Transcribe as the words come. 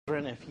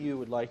Children, if you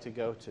would like to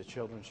go to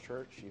Children's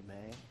Church, you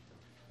may.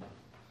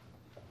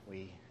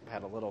 We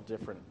had a little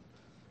different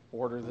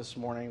order this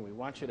morning. We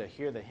want you to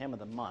hear the hymn of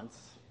the month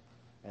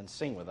and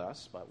sing with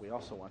us, but we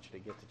also want you to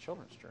get to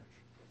Children's Church.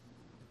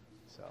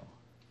 So,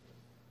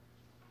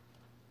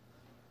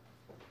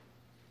 I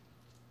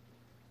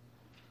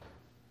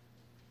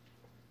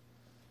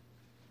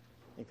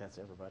think that's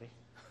everybody.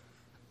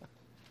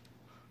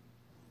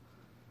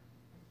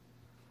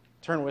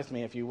 Turn with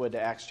me, if you would,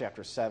 to Acts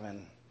chapter 7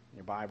 in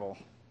your Bible.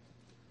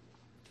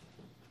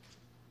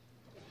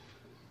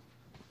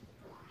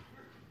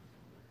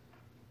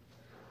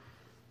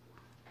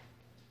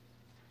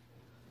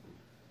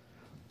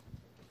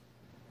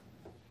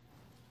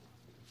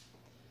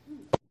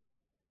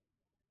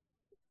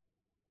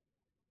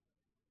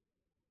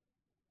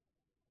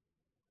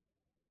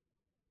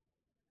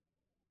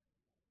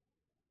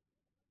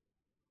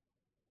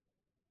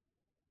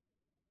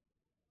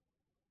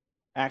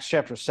 Acts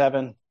chapter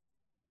 7,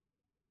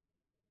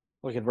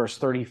 look at verse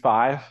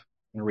 35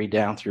 and read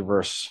down through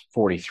verse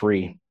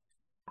 43.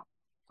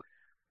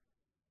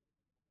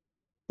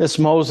 This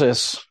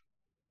Moses,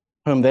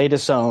 whom they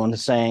disowned,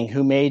 saying,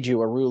 "Who made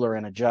you a ruler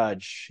and a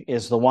judge?"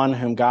 is the one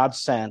whom God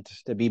sent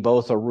to be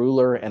both a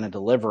ruler and a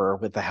deliverer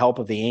with the help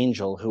of the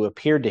angel who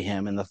appeared to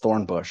him in the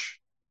thorn bush.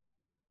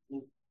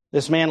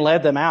 This man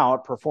led them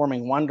out,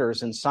 performing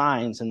wonders and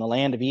signs in the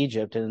land of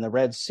Egypt and in the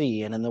Red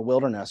Sea and in the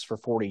wilderness for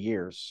 40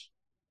 years.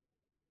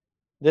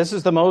 This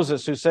is the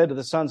Moses who said to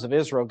the sons of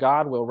Israel,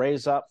 "God will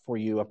raise up for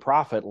you a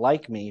prophet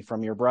like me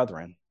from your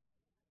brethren."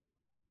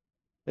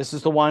 This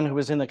is the one who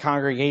was in the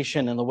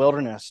congregation in the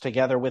wilderness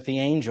together with the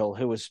angel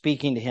who was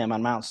speaking to him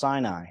on Mount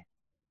Sinai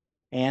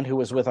and who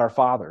was with our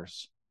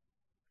fathers.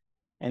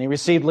 And he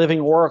received living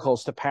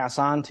oracles to pass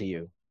on to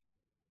you.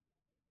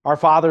 Our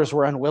fathers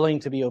were unwilling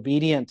to be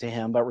obedient to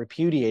him, but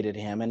repudiated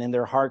him, and in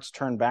their hearts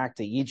turned back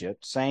to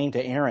Egypt, saying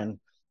to Aaron,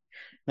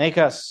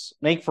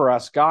 Make for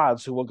us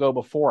gods who will go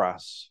before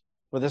us.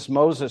 For this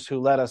Moses who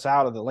led us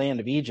out of the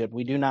land of Egypt,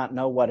 we do not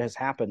know what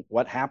happened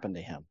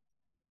to him.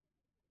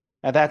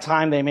 At that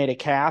time they made a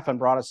calf and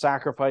brought a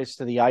sacrifice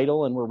to the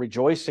idol and were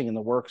rejoicing in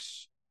the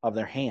works of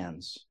their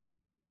hands.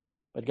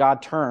 But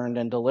God turned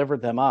and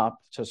delivered them up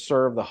to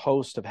serve the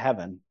host of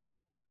heaven.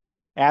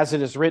 As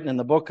it is written in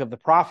the book of the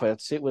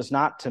prophets, "It was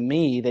not to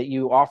me that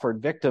you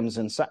offered victims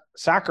and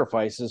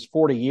sacrifices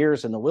 40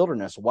 years in the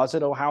wilderness, was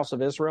it, O house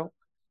of Israel?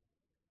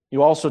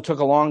 You also took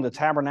along the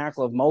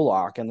tabernacle of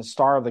Moloch and the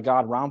star of the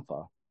god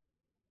Rampha,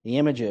 the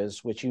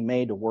images which you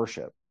made to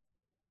worship.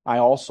 I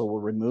also will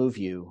remove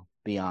you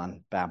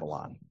beyond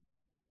Babylon."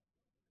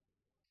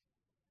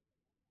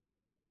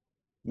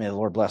 May the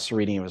Lord bless the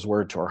reading of his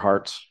word to our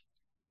hearts.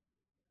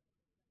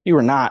 You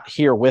were not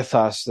here with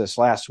us this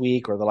last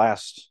week or the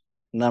last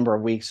number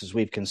of weeks as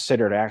we've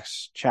considered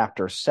Acts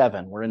chapter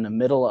 7. We're in the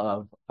middle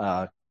of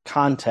a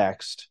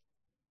context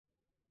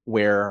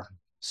where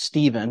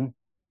Stephen,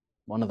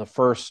 one of the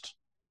first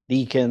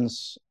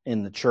deacons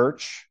in the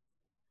church,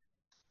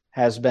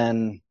 has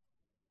been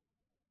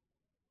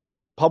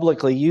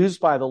publicly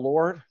used by the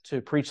Lord to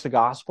preach the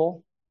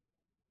gospel.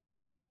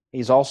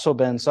 He's also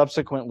been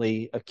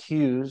subsequently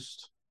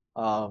accused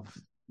of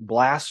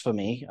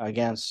blasphemy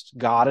against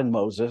God and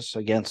Moses,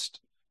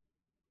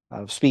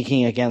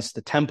 speaking against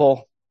the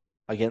temple,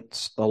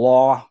 against the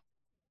law.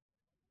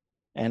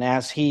 And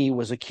as he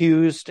was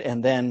accused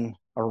and then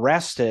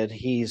arrested,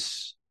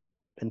 he's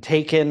been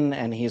taken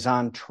and he's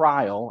on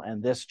trial.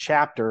 And this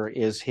chapter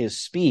is his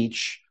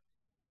speech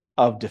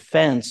of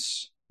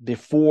defense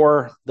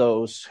before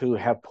those who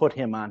have put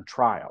him on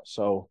trial.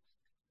 So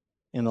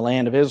in the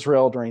land of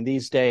Israel during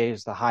these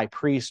days, the high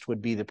priest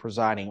would be the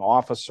presiding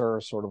officer,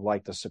 sort of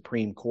like the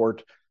Supreme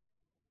Court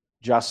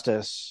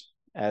justice,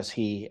 as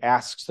he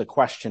asks the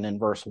question in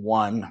verse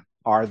 1,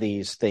 are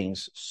these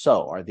things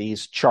so? Are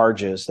these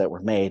charges that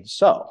were made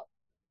so?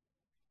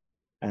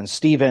 And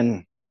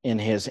Stephen, in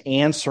his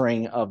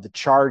answering of the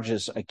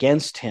charges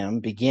against him,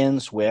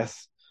 begins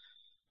with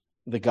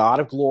the God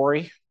of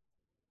glory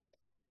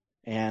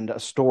and a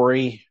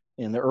story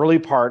in the early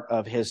part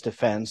of his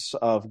defense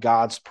of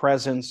God's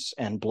presence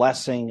and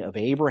blessing of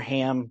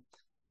Abraham,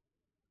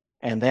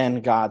 and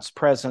then God's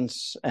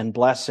presence and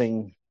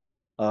blessing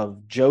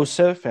of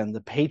Joseph and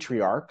the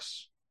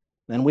patriarchs.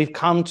 Then we've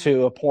come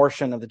to a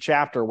portion of the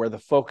chapter where the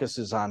focus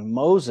is on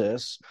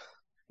Moses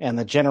and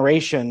the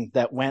generation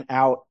that went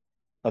out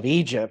of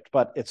Egypt,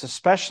 but it's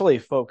especially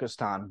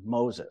focused on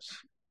Moses.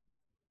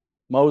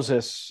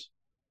 Moses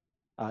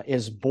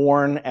is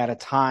born at a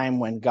time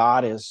when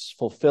God is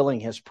fulfilling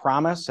his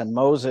promise, and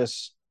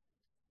Moses,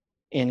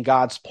 in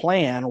God's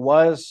plan,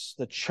 was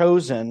the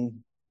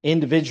chosen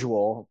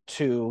individual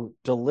to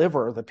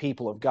deliver the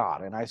people of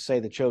God. And I say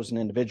the chosen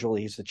individual,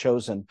 he's the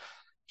chosen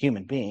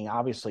human being.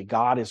 Obviously,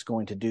 God is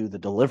going to do the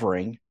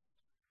delivering,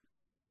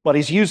 but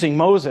he's using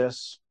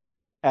Moses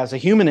as a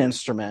human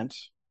instrument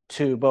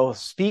to both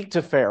speak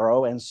to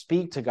Pharaoh and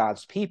speak to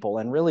God's people,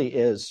 and really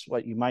is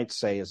what you might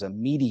say is a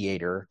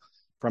mediator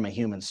from a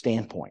human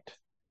standpoint.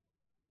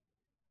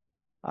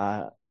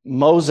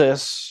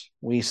 Moses,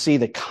 we see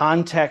the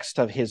context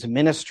of his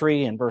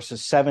ministry in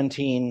verses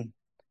 17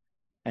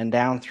 and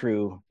down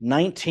through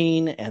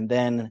 19, and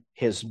then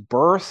his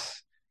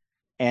birth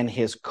and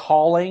his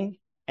calling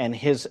and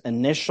his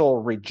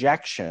initial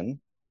rejection.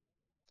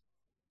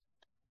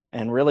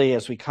 And really,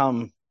 as we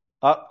come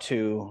up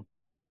to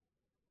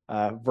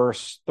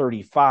verse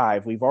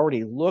 35, we've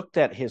already looked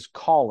at his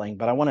calling,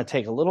 but I want to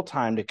take a little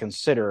time to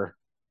consider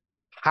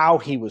how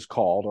he was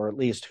called, or at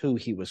least who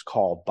he was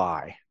called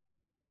by.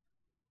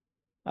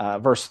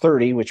 Verse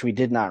 30, which we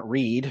did not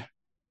read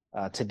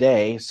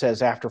today,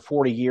 says, after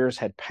 40 years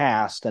had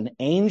passed, an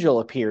angel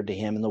appeared to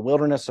him in the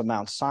wilderness of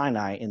Mount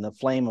Sinai in the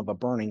flame of a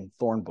burning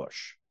thorn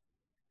bush.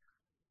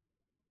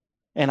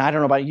 And I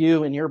don't know about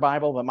you in your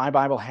Bible, but my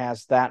Bible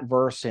has that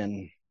verse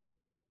in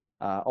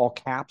all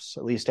caps,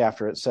 at least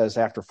after it says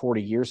after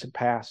 40 years had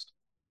passed.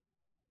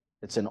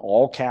 It's in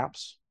all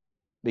caps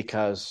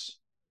because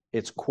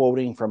it's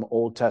quoting from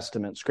Old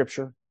Testament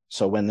scripture.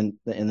 So when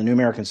in the New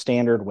American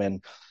Standard,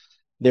 when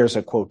there's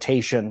a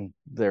quotation,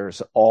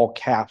 there's all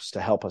caps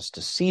to help us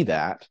to see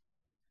that.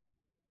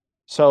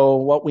 So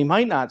what we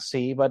might not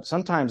see, but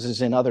sometimes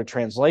is in other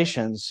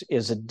translations,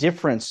 is a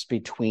difference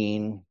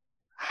between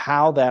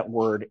how that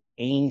word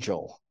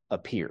angel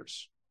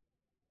appears.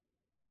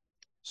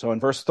 So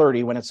in verse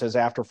 30, when it says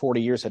after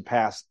 40 years had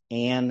passed,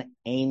 an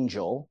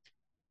angel,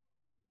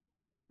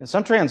 in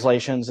some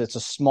translations, it's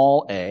a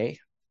small a.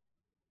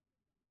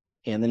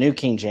 In the New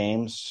King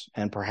James,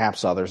 and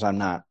perhaps others, I'm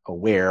not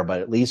aware,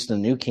 but at least the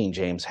New King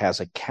James has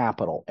a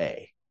capital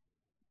A.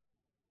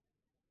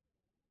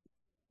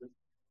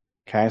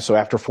 Okay, so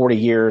after 40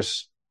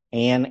 years,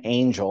 an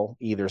angel,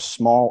 either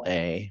small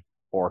a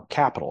or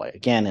capital A.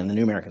 Again, in the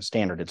New American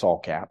Standard, it's all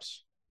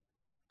caps.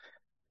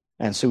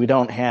 And so we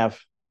don't have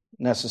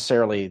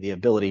necessarily the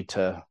ability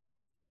to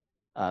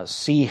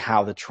see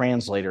how the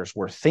translators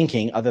were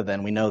thinking, other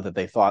than we know that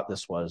they thought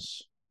this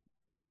was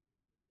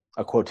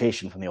a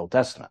quotation from the Old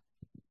Testament.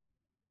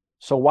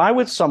 So why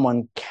would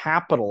someone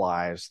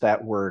capitalize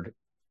that word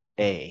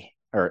A,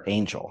 or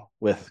angel,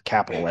 with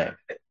capital A?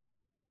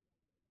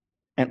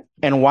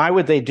 And why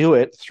would they do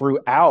it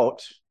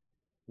throughout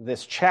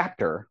this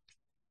chapter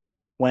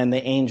when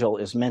the angel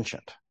is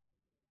mentioned?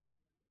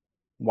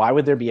 Why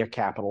would there be a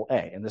capital A?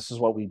 And this is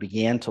what we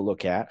began to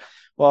look at.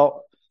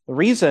 Well, the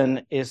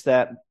reason is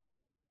that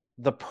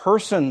the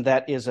person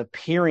that is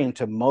appearing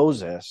to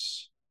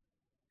Moses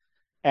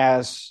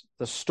as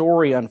the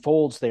story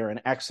unfolds there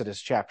in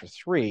Exodus chapter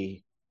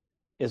 3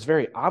 is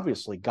very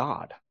obviously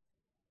God.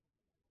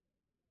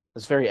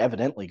 It's very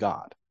evidently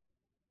God.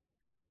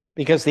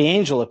 Because the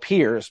angel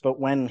appears, but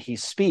when he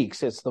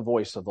speaks, it's the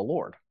voice of the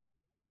Lord.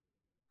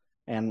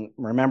 And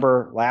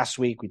remember, last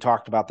week we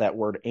talked about that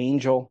word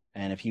angel.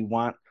 And if you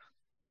want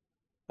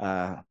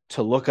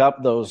to look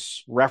up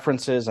those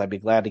references, I'd be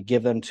glad to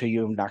give them to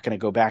you. I'm not going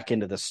to go back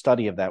into the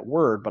study of that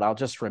word, but I'll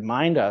just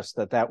remind us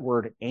that that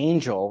word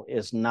angel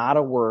is not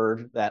a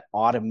word that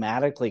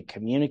automatically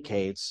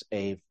communicates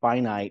a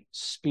finite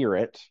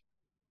spirit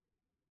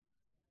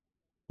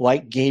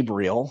like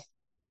Gabriel,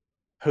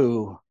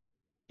 who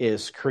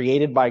is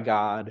created by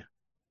God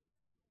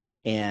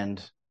and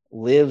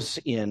lives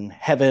in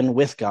heaven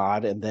with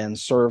God and then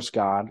serves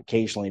God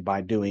occasionally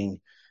by doing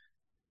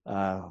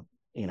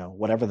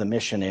whatever the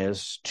mission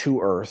is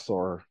to earth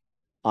or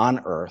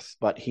on earth,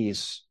 but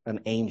he's an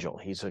angel.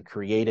 He's a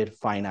created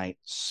finite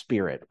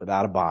spirit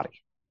without a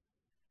body.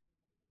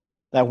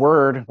 That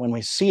word, when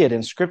we see it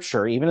in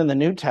scripture, even in the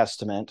New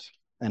Testament,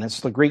 and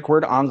it's the Greek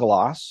word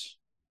angelos,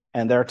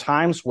 and there are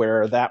times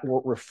where that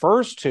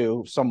refers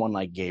to someone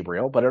like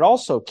Gabriel, but it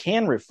also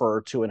can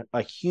refer to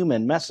a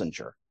human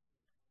messenger.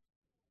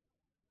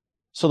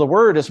 So the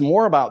word is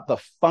more about the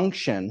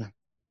function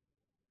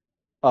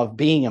of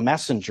being a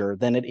messenger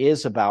than it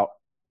is about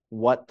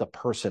what the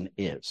person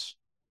is.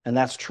 And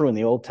that's true in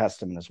the Old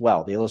Testament as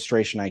well. The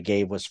illustration I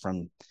gave was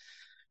from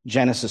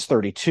Genesis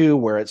 32,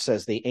 where it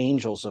says the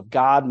angels of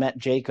God met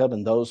Jacob,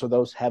 and those are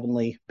those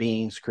heavenly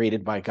beings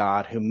created by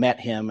God who met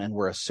him and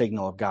were a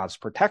signal of God's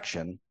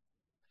protection.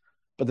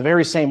 But the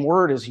very same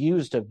word is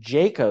used of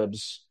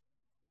Jacob's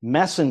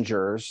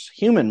messengers,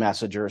 human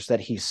messengers,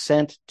 that he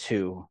sent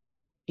to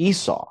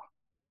Esau.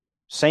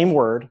 Same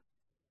word,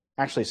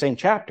 actually same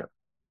chapter.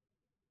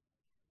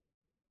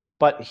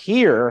 But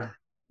here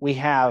we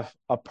have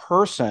a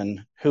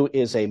person who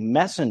is a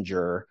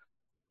messenger,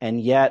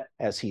 and yet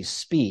as he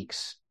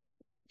speaks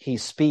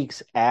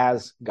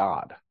as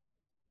God.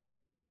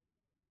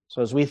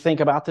 So as we think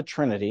about the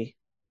Trinity,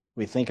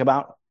 we think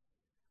about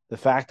the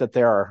fact that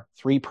there are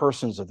three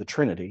persons of the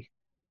Trinity,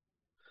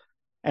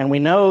 and we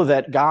know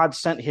that God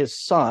sent his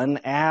Son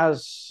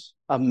as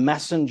a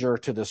messenger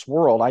to this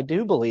world. I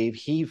do believe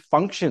he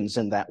functions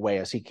in that way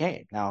as he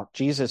came. Now,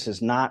 Jesus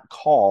is not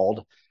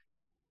called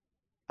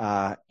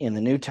in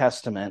the New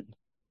Testament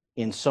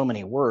in so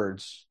many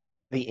words,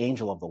 the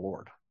angel of the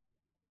Lord.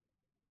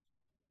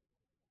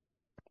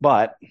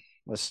 But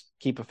let's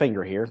keep a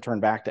finger here, turn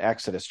back to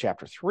Exodus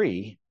chapter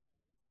 3.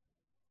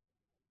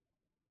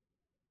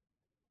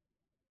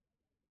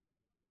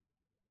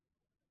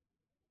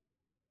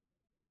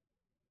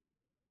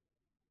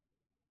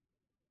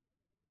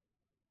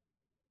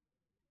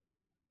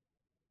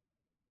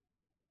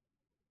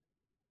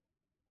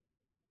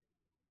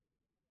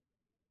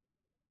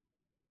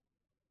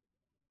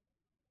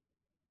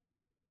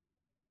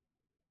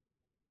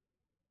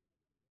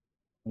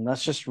 And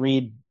let's just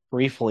read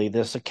briefly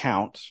this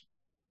account,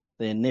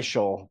 the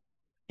initial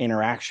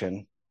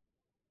interaction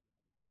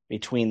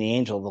between the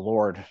angel of the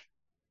Lord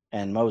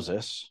and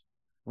Moses.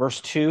 Verse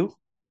 2,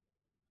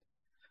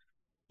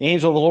 the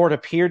angel of the Lord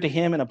appeared to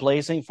him in a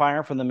blazing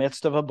fire from the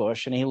midst of a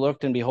bush, and he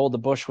looked, and behold, the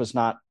bush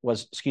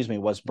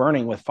was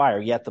burning with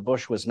fire, yet the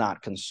bush was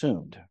not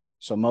consumed.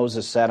 So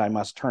Moses said, I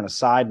must turn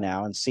aside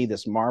now and see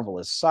this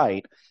marvelous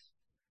sight,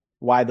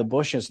 why the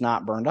bush is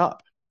not burned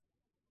up.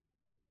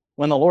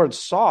 When the Lord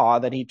saw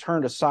that he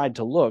turned aside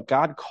to look,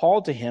 God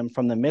called to him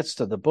from the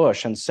midst of the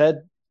bush and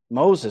said,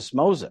 Moses,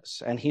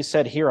 Moses. And he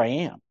said, Here I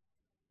am.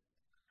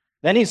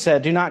 Then he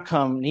said, Do not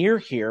come near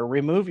here.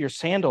 Remove your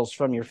sandals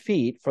from your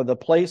feet, for the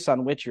place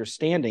on which you're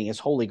standing is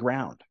holy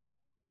ground.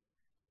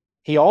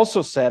 He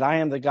also said, I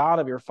am the God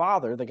of your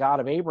father, the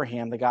God of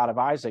Abraham, the God of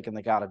Isaac, and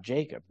the God of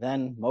Jacob.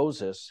 Then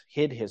Moses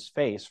hid his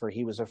face, for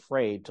he was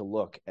afraid to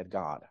look at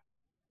God.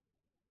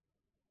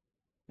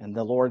 And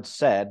the Lord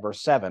said,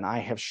 verse 7, I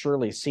have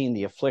surely seen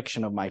the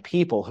affliction of my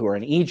people who are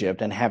in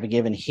Egypt, and have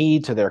given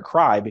heed to their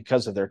cry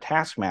because of their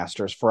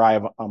taskmasters, for I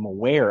am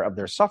aware of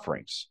their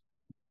sufferings.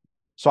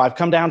 So I've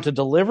come down to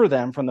deliver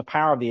them from the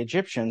power of the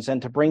Egyptians,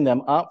 and to bring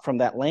them up from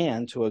that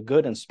land to a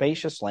good and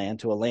spacious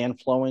land, to a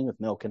land flowing with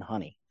milk and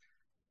honey,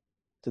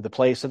 to the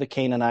place of the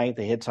Canaanite,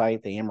 the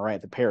Hittite, the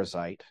Amorite, the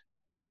Perizzite,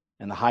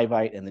 and the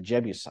Hivite, and the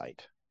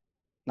Jebusite.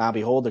 Now,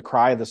 behold, the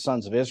cry of the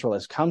sons of Israel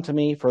has come to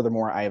me.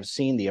 Furthermore, I have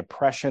seen the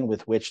oppression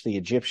with which the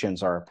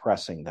Egyptians are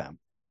oppressing them.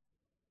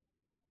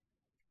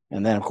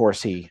 And then, of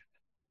course, he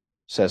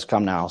says,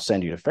 Come now, I'll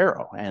send you to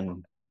Pharaoh.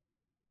 And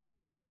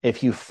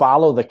if you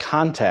follow the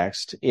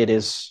context, it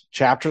is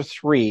chapter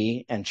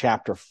 3 and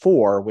chapter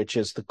 4, which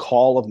is the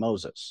call of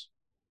Moses.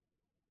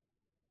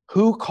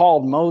 Who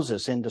called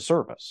Moses into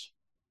service?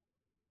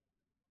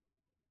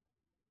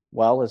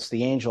 Well, it's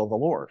the angel of the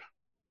Lord,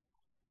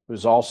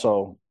 who's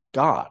also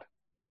God,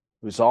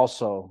 who's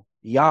also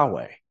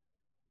Yahweh.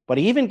 But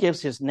he even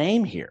gives his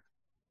name here,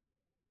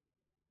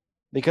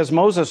 because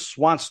Moses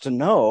wants to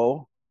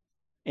know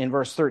in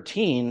verse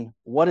 13,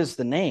 what is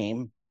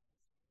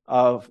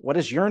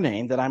your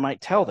name, that I might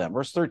tell them?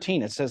 Verse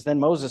 13, it says, Then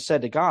Moses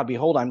said to God,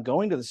 Behold, I'm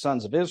going to the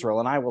sons of Israel,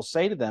 and I will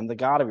say to them, The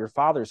God of your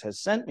fathers has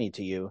sent me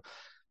to you.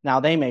 Now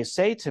they may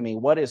say to me,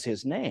 What is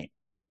his name?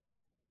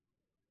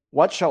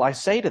 What shall I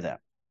say to them?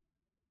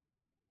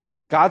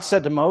 God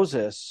said to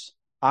Moses,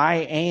 I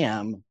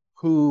am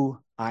who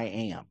I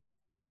am.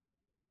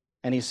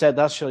 And he said,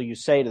 Thus shall you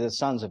say to the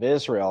sons of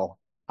Israel,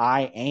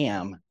 I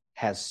am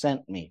has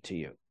sent me to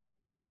you.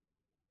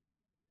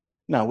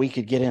 Now, we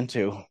could get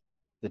into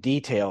the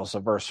details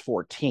of verse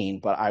 14,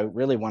 but I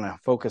really want to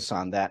focus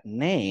on that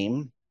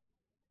name,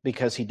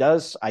 because he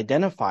does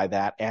identify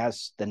that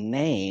as the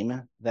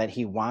name that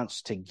he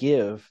wants to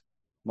give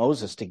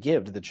Moses to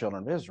give to the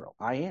children of Israel.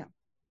 I am.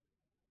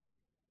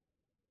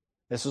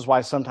 This is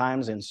why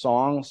sometimes in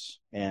songs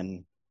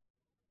and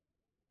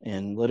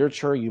in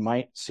literature, you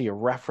might see a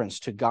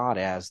reference to God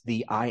as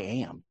the I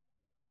am.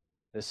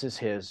 This is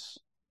his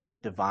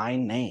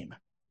divine name.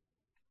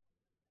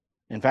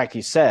 In fact,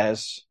 he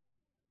says,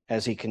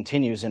 as he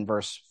continues in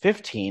verse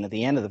 15, at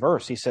the end of the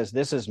verse, he says,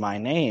 This is my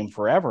name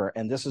forever,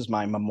 and this is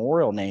my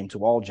memorial name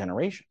to all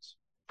generations.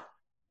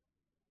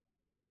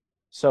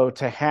 So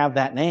to have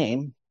that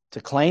name,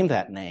 to claim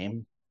that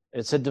name,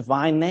 it's a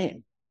divine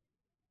name.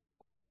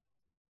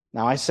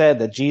 Now, I said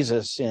that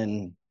Jesus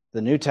in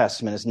the New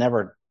Testament is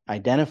never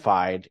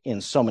identified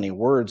in so many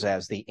words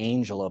as the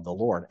angel of the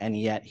Lord, and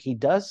yet he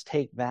does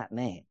take that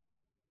name.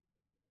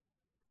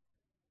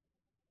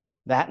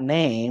 That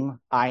name,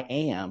 I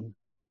am,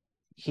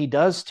 he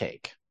does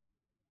take.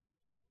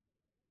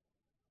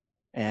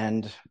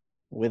 And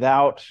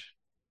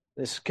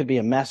this could be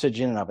a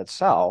message in and of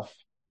itself,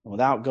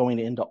 without going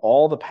into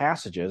all the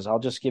passages, I'll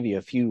just give you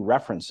a few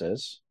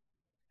references.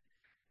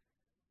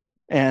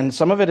 And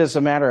some of it is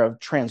a matter of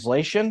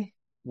translation,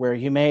 where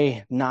you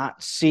may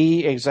not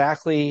see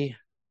exactly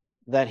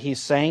that he's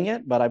saying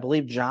it, but I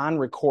believe John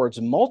records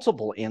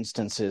multiple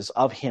instances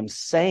of him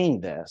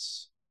saying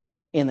this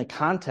in the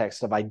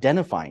context of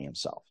identifying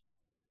himself.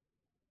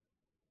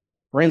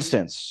 For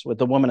instance, with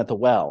the woman at the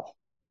well,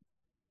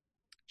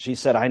 she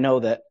said, I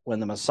know that when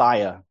the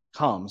Messiah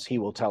comes, he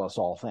will tell us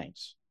all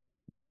things.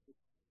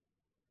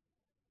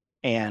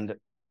 And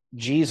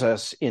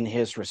Jesus, in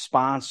his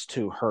response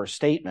to her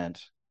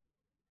statement,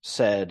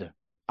 said,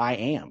 I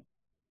am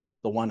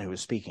the one who is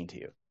speaking to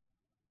you.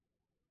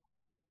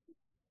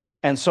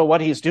 And so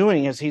what he's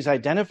doing is he's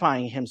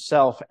identifying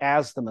himself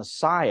as the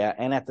Messiah,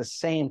 and at the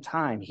same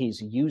time, he's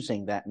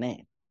using that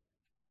name.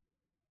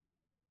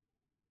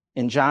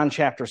 In John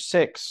chapter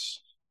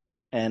 6,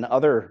 and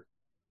other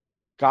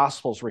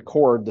Gospels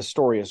record the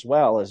story as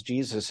well, as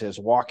Jesus is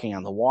walking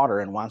on the water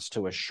and wants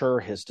to assure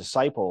his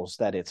disciples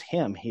that it's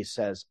him. He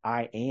says,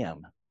 I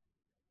am.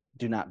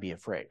 Do not be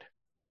afraid.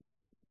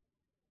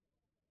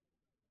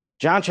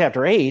 John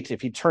chapter 8,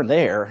 if you turn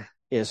there,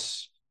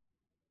 is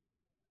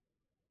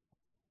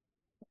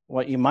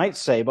what you might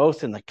say,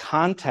 both in the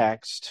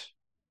context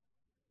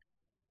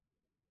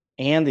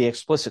and the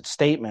explicit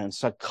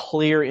statements, a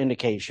clear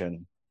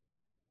indication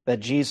that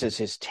Jesus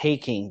is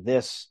taking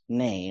this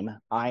name,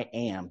 I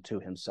am, to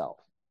himself.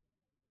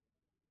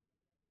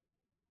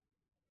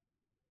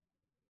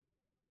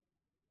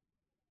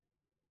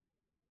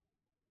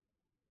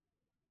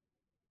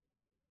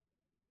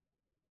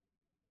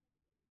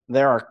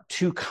 There are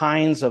two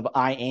kinds of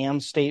I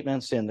am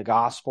statements in the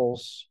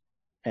Gospels,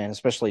 and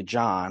especially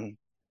John.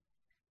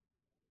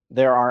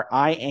 There are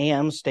I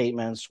am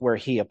statements where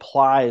he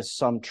applies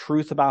some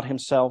truth about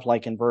himself,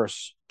 like in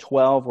verse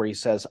 12, where he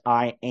says,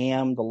 I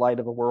am the light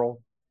of the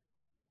world.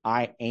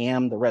 I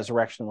am the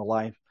resurrection and the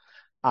life.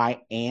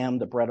 I am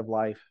the bread of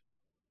life.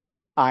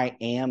 I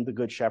am the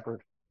good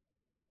shepherd.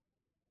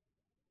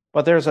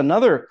 But there's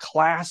another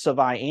class of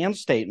I am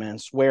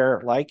statements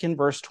where, like in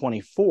verse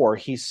 24,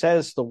 he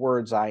says the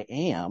words I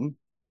am,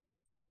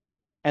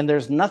 and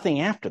there's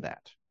nothing after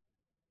that.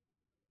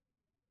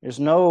 There's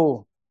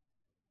no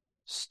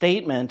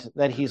statement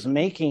that he's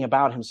making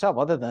about himself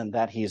other than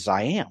that he's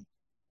I am.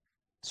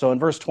 So in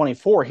verse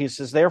 24, he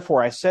says,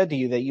 therefore I said to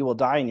you that you will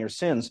die in your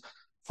sins,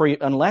 for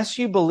unless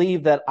you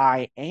believe that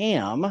I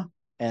am,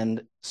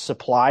 and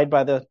supplied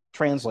by the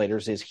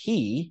translators is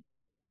he,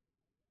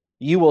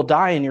 you will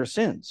die in your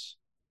sins.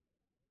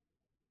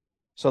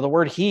 So the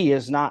word he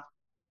is not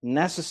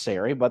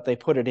necessary, but they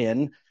put it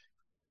in,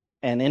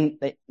 and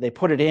they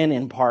put it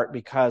in part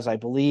because I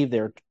believe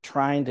they're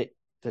trying to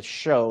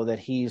show that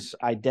he's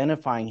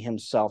identifying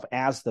himself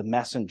as the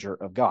messenger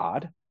of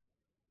God.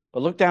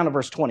 But look down to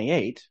verse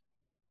 28.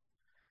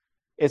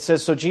 It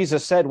says, so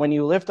Jesus said, when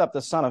you lift up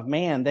the Son of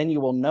Man, then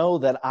you will know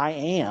that I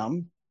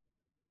am,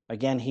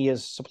 again, he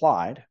is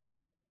supplied,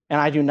 and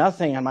I do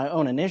nothing on my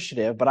own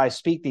initiative, but I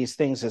speak these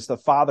things as the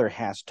Father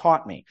has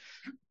taught me.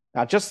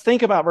 Now, just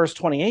think about verse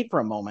 28 for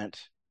a moment.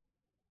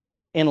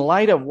 In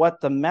light of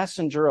what the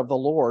messenger of the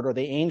Lord or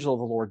the angel of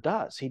the Lord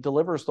does, he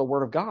delivers the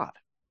word of God.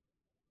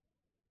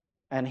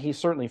 And he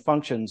certainly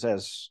functions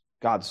as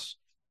God's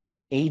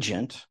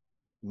agent,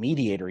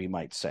 mediator, you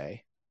might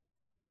say.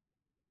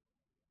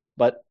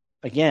 But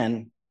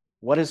again,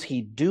 what is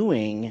he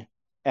doing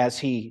as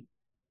he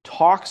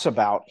talks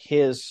about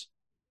his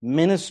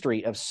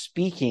ministry of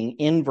speaking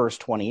in verse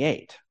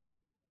 28?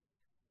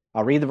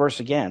 I'll read the verse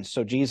again.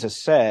 So Jesus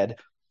said,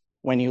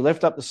 when you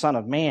lift up the Son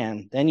of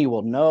Man, then you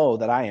will know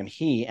that I am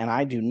he, and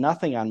I do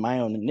nothing on my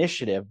own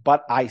initiative,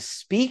 but I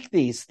speak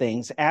these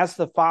things as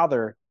the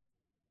Father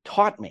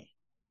taught me.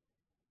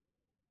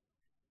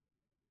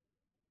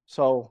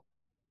 So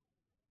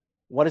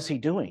what is he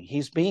doing?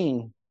 He's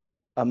being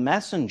a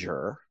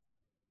messenger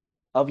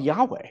of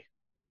Yahweh.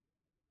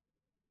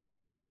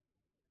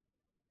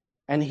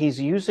 And he's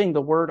using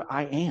the word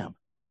I am.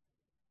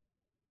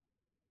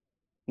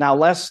 Now,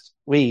 lest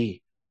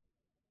we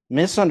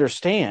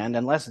misunderstand,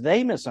 unless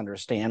they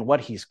misunderstand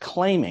what he's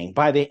claiming,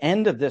 by the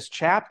end of this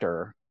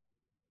chapter,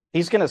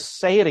 he's going to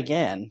say it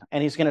again,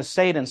 and he's going to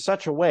say it in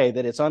such a way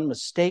that it's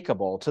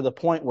unmistakable to the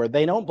point where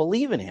they don't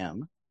believe in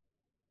him,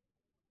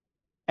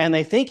 and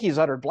they think he's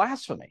uttered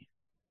blasphemy.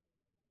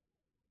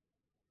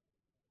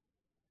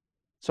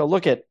 So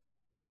look at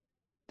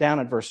down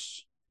at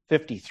verse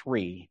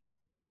 53.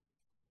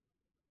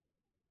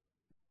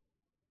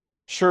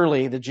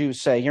 Surely the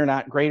Jews say, you're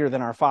not greater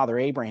than our father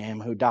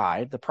Abraham who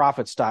died. The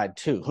prophets died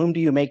too. Whom do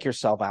you make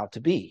yourself out to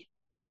be?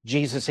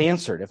 Jesus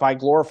answered, if I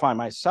glorify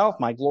myself,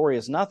 my glory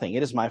is nothing.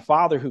 It is my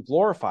Father who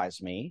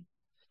glorifies me,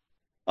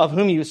 of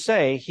whom you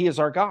say he is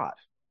our God.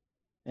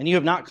 And you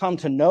have not come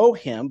to know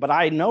him, but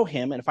I know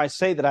him. And if I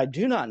say that I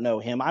do not know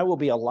him, I will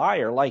be a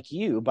liar like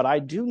you, but I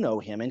do know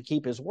him and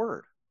keep his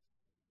word.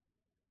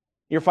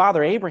 Your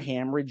father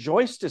Abraham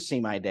rejoiced to see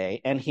my day,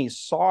 and he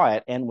saw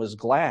it and was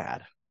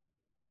glad.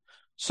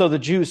 So the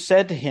Jews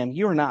said to him,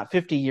 you are not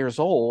 50 years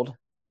old,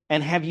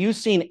 and have you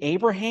seen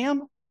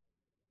Abraham?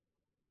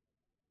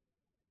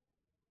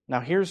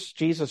 Now here's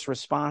Jesus'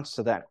 response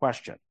to that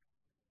question.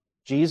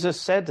 Jesus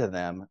said to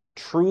them,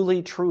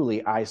 truly,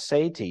 truly, I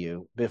say to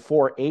you,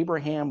 before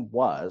Abraham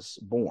was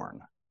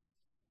born,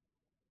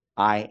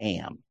 I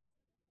am.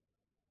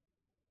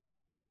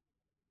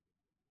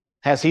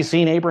 Has he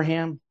seen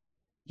Abraham?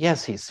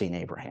 Yes, he's seen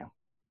Abraham.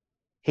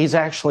 He's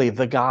actually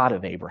the God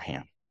of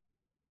Abraham,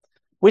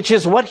 which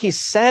is what he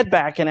said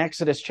back in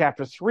Exodus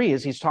chapter 3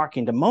 as he's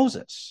talking to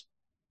Moses.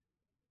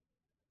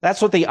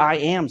 That's what the I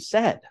am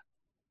said.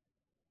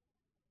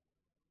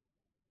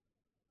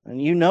 And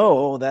you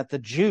know that the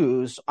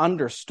Jews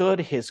understood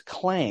his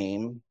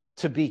claim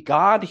to be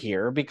God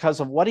here because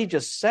of what he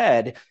just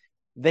said.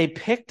 They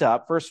picked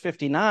up, verse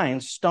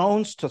 59,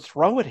 stones to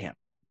throw at him.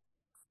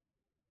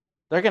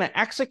 They're going to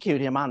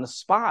execute him on the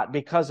spot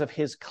because of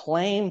his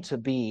claim to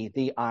be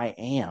the I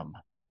am.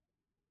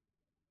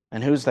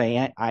 And who's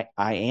the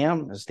I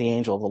am? Is the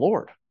angel of the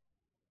Lord.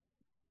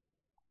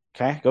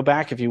 Okay, go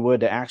back if you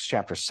would to Acts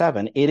chapter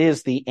 7. It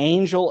is the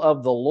angel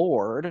of the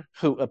Lord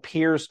who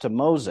appears to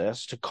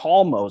Moses to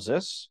call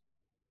Moses.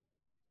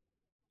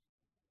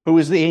 Who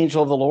is the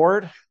angel of the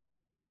Lord?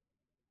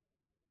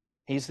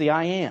 He's the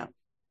I am.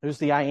 Who's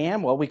the I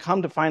am? Well, we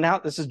come to find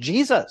out this is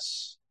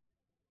Jesus.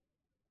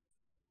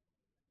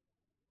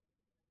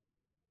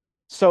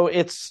 So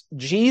it's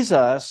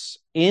Jesus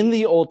in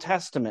the Old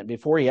Testament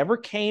before he ever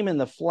came in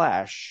the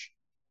flesh.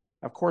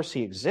 Of course,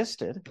 he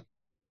existed.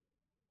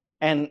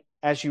 And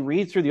as you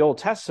read through the Old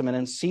Testament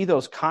and see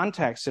those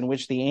contexts in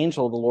which the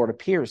angel of the Lord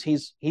appears,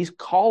 he's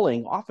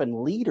calling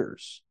often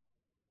leaders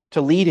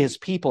to lead his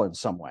people in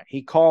some way.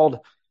 He called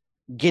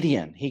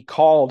Gideon. He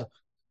called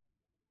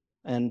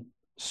and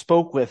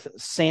spoke with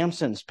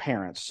Samson's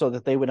parents so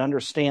that they would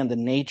understand the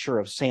nature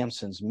of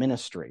Samson's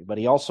ministry. But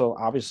he also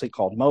obviously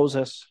called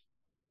Moses.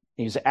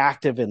 He's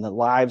active in the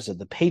lives of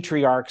the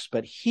patriarchs.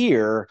 But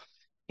here,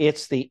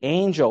 it's the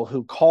angel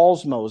who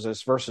calls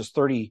Moses, verses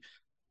 30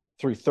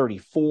 through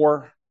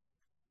 34.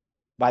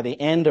 By the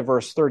end of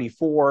verse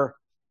 34,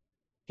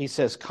 he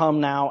says, "Come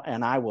now,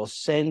 and I will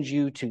send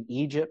you to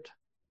Egypt."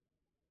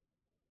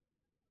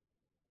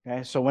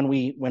 Okay, so when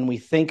we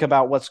think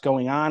about what's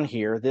going on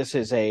here, this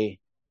is a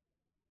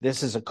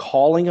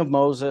calling of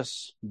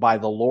Moses by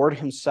the Lord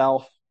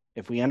himself.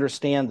 If we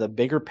understand the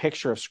bigger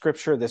picture of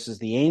Scripture, this is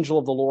the angel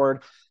of the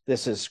Lord.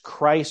 This is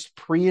Christ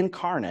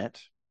pre-incarnate.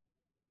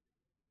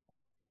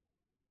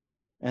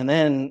 And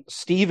then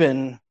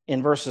Stephen,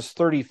 in verses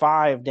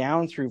 35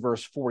 down through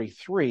verse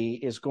 43,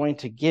 is going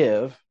to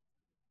give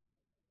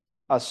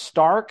a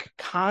stark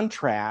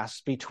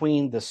contrast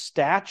between the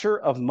stature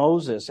of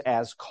Moses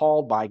as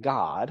called by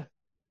God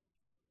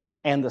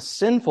and the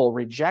sinful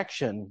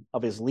rejection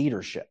of his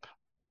leadership.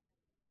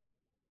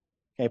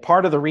 Okay,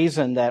 part of the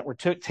reason that we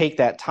take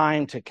that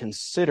time to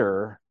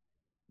consider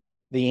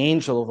the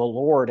angel of the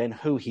Lord and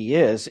who he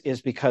is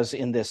because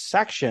in this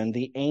section,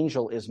 the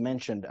angel is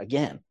mentioned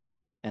again.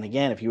 And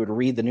again, if you were to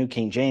read the New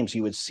King James,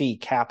 you would see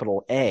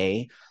capital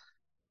A,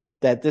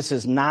 that this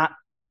is not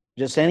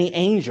just any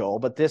angel,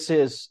 but this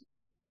is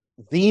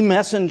the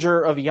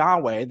messenger of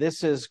Yahweh.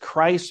 This is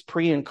Christ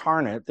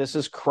pre-incarnate. This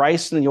is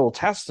Christ in the Old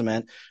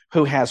Testament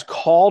who has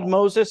called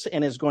Moses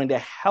and is going to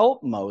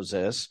help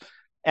Moses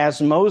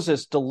as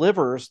Moses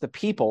delivers the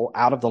people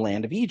out of the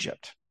land of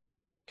Egypt.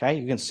 Okay,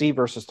 you can see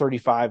verses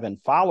 35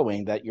 and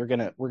following that we're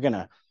going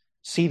to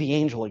see the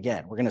angel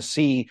again. We're going to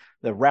see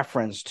the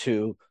reference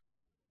to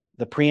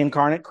the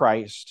pre-incarnate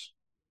Christ.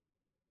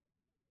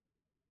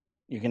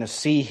 You're going to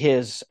see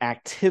his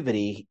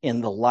activity in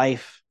the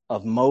life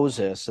of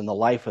Moses and the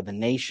life of the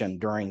nation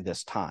during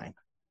this time.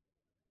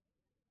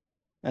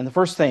 And the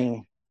first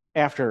thing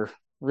after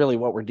really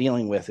what we're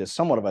dealing with is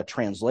somewhat of a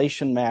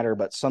translation matter,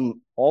 but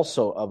some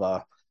also of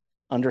a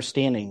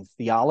understanding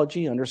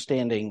theology,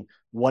 understanding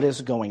what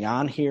is going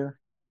on here.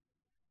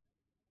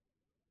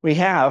 We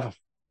have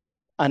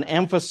an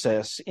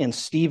emphasis in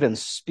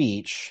Stephen's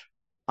speech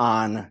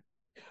on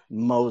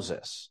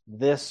Moses,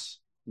 this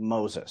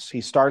Moses.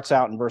 He starts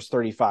out in verse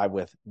 35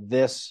 with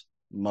this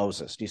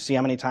Moses. Do you see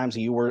how many times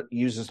he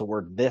uses the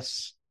word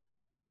this?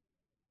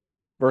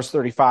 Verse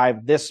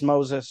 35, this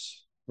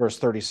Moses. Verse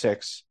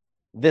 36,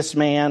 this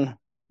man.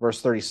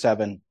 Verse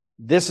 37,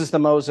 this is the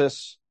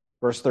Moses.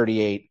 Verse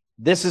 38,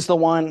 this is the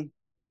one.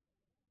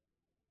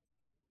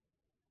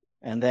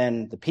 And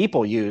then the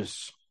people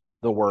use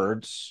the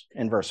words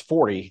in verse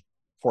 40,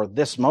 for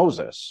this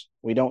Moses.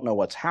 We don't know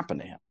what's happened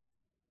to him.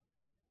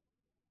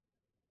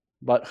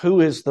 But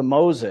who is the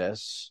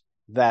Moses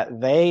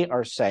that they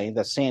are saying,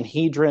 that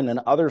Sanhedrin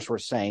and others were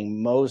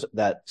saying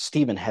that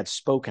Stephen had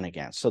spoken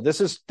against? So this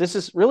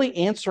is really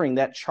answering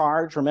that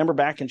charge. Remember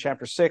back in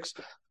chapter 6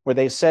 where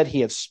they said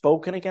he had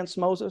spoken against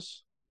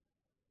Moses?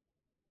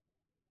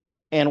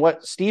 And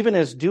what Stephen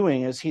is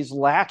doing is he's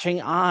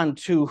latching on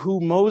to who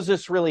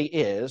Moses really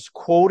is,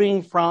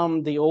 quoting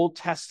from the Old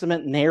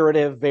Testament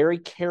narrative very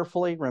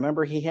carefully.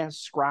 Remember, he has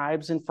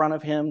scribes in front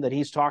of him that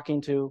he's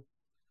talking to,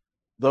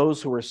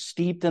 those who are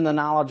steeped in the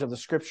knowledge of the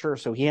Scripture.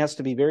 So he has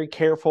to be very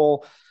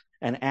careful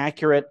and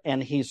accurate.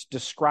 And he's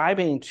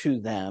describing to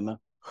them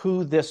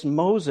who this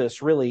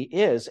Moses really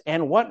is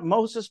and what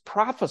Moses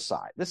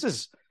prophesied.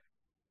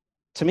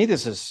 To me,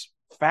 this is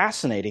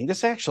fascinating.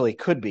 This actually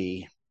could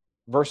be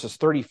verses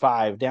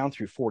 35 down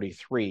through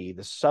 43,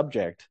 the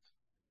subject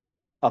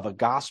of a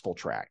gospel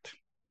tract.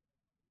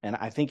 And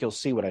I think you'll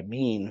see what I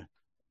mean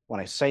when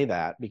I say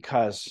that,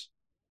 because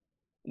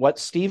what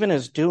Stephen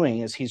is doing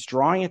is he's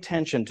drawing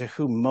attention to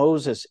who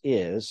Moses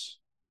is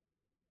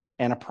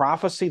and a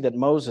prophecy that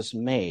Moses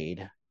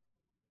made.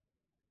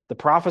 The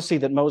prophecy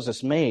that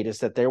Moses made is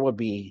that there would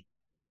be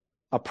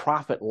a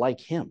prophet like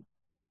him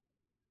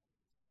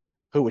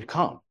who would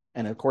come.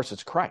 And of course,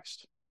 it's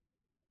Christ.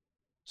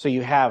 So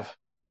you have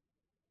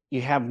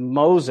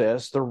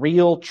Moses, the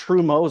real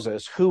true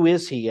Moses. Who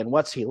is he and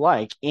what's he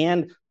like?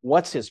 And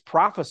what's his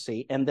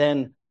prophecy? And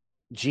then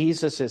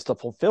Jesus is the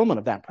fulfillment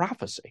of that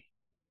prophecy.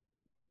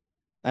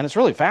 And it's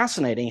really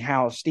fascinating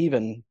how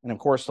Stephen, and of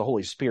course the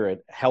Holy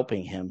Spirit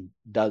helping him,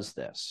 does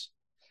this.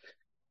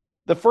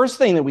 The first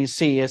thing that we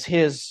see is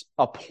his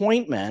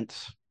appointment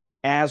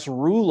as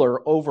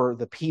ruler over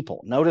the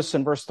people. Notice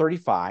in verse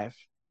 35,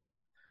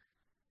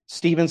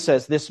 Stephen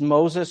says, this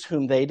Moses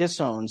whom they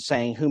disowned,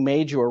 saying, who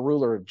made you a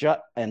ruler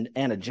and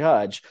a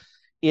judge,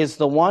 is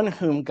the one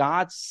whom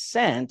God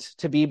sent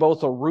to be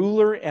both a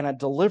ruler and a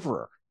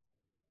deliverer.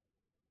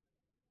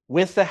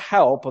 with the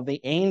help of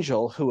the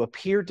angel who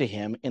appeared to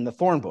him in the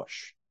thorn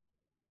bush.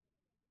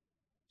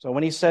 So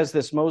when he says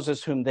this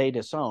Moses whom they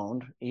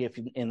disowned, if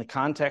in the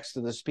context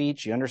of the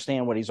speech, you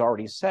understand what he's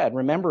already said.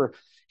 Remember,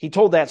 he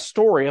told that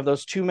story of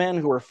those two men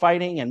who were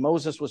fighting and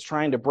Moses was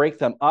trying to break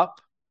them up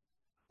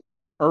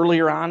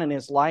earlier on in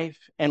his life.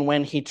 And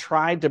when he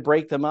tried to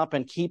break them up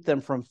and keep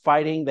them from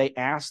fighting, they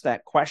asked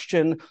that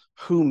question,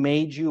 who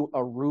made you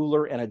a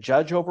ruler and a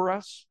judge over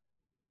us?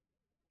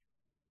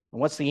 And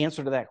what's the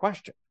answer to that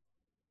question?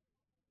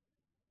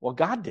 Well,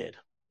 God did.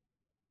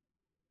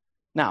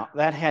 Now,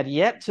 that had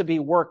yet to be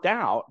worked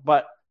out,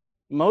 but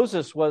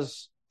Moses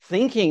was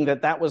thinking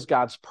that that was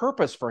God's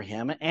purpose for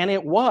him, and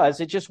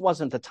it just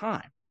wasn't the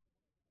time.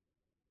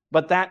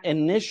 But that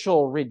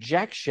initial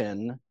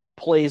rejection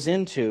plays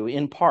into,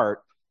 in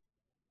part,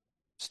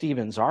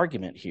 Stephen's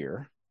argument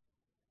here.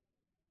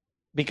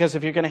 Because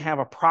if you're going to have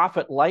a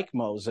prophet like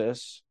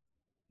Moses,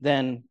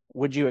 then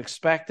would you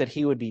expect that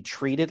he would be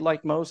treated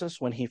like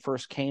Moses when he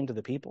first came to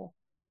the people?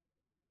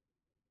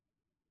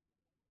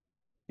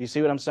 You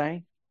see what I'm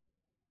saying?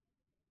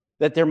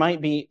 That there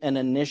might be an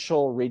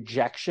initial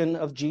rejection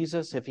of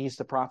Jesus if he's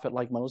the prophet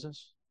like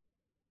Moses.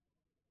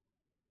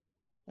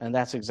 And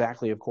that's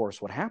exactly, of course,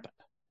 what happened.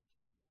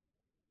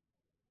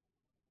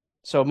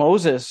 So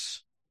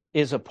Moses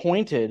is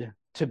appointed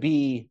to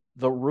be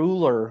the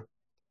ruler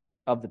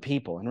of the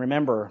people. And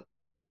remember,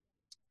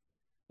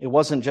 it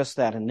wasn't just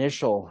that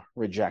initial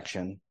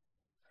rejection,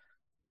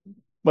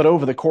 but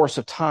over the course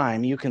of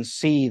time, you can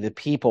see the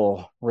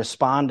people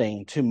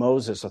responding to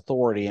Moses'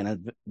 authority.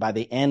 And by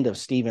the end of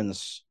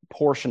Stephen's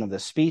portion of the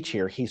speech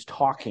here, he's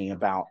talking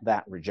about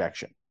that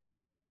rejection.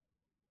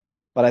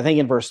 But I think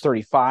in verse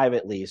 35,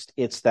 at least,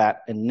 it's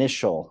that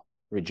initial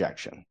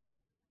rejection.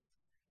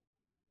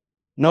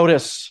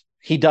 Notice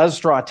he does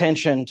draw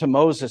attention to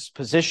Moses'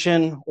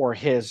 position or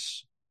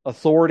his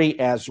authority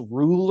as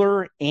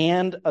ruler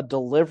and a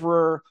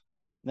deliverer.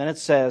 Then it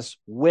says,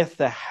 with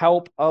the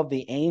help of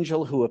the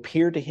angel who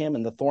appeared to him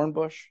in the thorn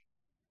bush.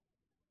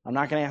 I'm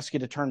not going to ask you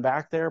to turn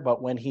back there,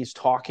 but when he's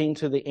talking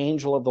to the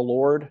angel of the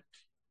Lord,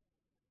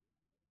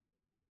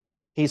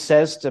 he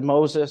says to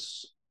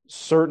Moses,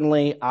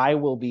 certainly I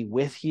will be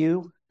with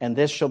you, and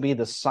this shall be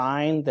the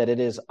sign that it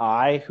is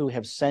I who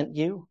have sent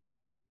you.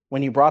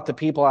 When you brought the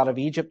people out of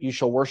Egypt, you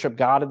shall worship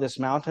God at this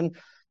mountain.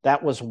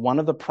 That was one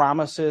of the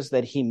promises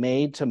that he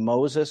made to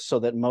Moses so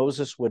that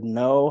Moses would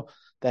know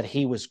that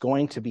he was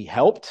going to be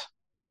helped.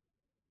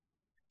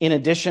 In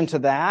addition to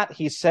that,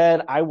 he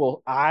said,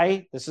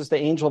 this is the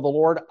angel of the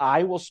Lord,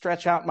 I will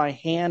stretch out my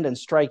hand and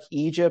strike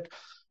Egypt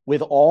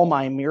with all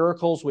my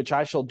miracles, which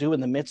I shall do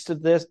in the midst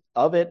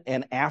of it.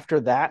 And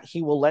after that,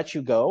 he will let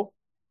you go.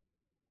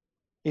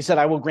 He said,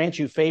 I will grant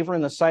you favor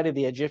in the sight of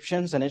the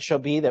Egyptians, and it shall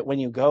be that when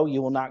you go,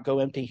 you will not go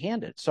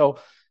empty-handed. So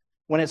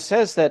when it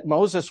says that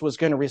Moses was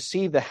going to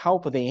receive the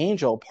help of the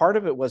angel, part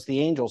of it was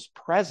the angel's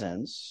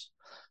presence.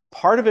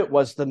 Part of it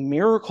was the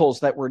miracles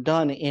that were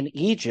done in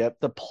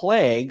Egypt, the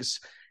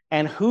plagues,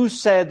 and who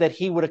said that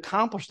he would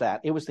accomplish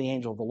that? It was the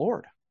angel of the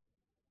Lord.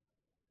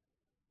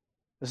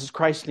 This is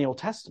Christ in the Old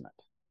Testament.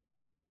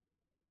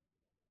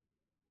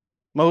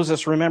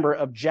 Moses, remember,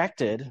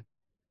 objected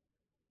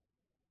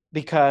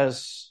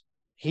because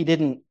he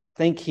didn't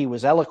think he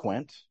was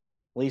eloquent.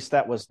 At least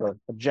that was the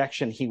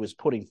objection he was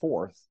putting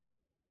forth.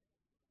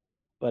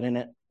 But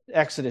in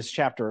Exodus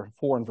chapter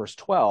 4 and verse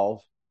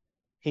 12,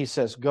 he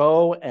says,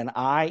 go and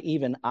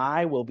even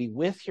I will be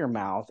with your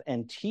mouth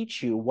and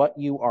teach you what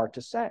you are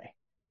to say.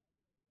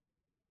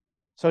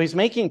 So he's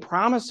making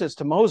promises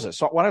to Moses.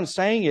 So what I'm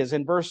saying is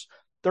in verse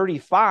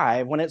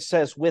 35, when it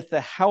says with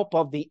the help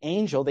of the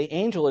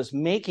angel is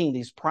making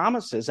these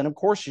promises. And of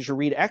course, as you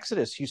read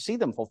Exodus, you see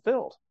them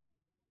fulfilled,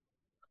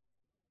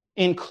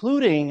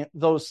 including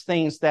those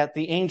things that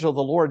the angel of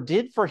the Lord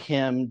did for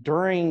him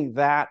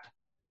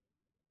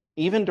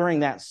even during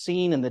that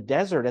scene in the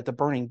desert at the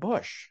burning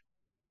bush.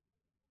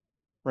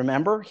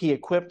 Remember, he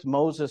equipped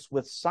Moses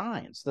with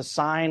signs, the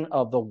sign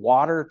of the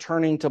water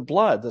turning to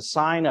blood, the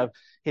sign of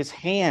his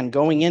hand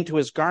going into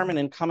his garment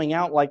and coming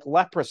out like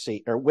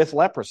leprosy or with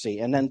leprosy,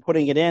 and then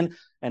putting it in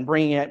and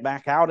bringing it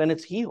back out and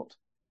it's healed.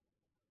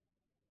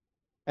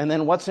 And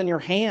then what's in your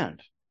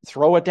hand?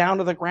 Throw it down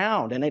to the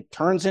ground and it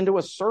turns into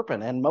a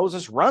serpent and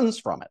Moses runs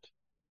from it.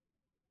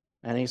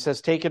 And he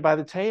says, take it by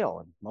the tail.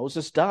 And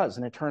Moses does,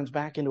 and it turns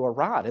back into a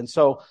rod. And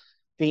so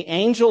the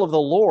angel of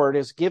the Lord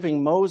is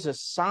giving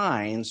Moses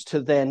signs to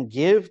then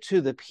give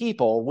to the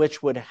people,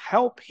 which would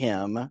help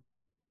him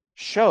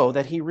show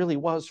that he really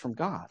was from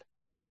God.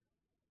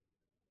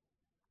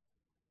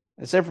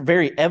 It's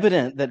very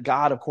evident that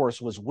God, of course,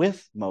 was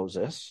with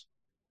Moses.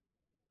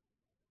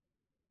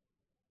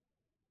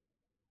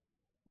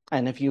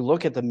 And if you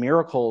look at the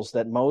miracles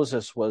that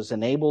Moses was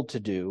enabled to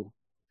do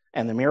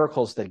and the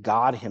miracles that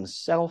God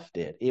himself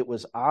did, it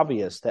was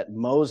obvious that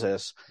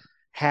Moses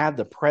had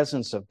the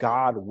presence of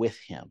God with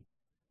him.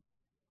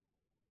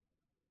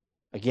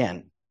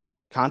 Again,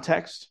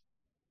 context.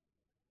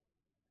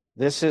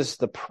 This is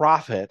the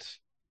prophet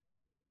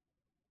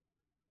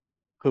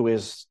who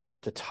is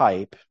the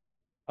type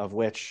of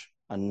which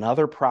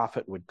another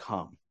prophet would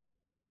come.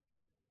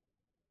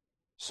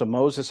 So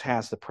Moses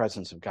has the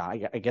presence of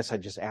God. I guess I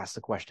just asked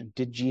the question,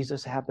 did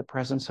Jesus have the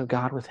presence of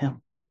God with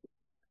him?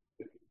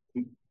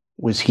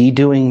 Was he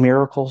doing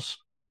miracles?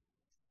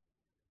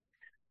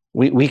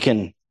 We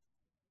can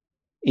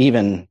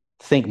even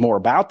think more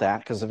about that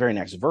because the very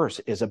next verse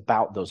is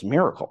about those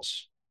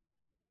miracles,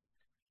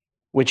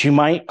 which you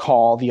might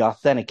call the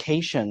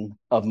authentication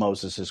of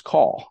Moses'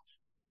 call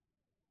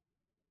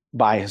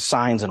by his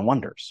signs and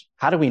wonders.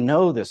 How do we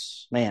know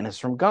this man is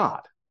from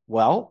God?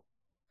 Well,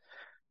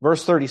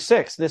 verse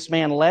 36, this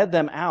man led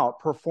them out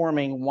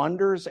performing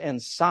wonders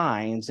and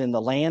signs in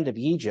the land of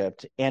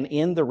Egypt and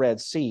in the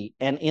Red Sea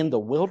and in the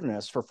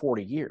wilderness for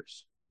 40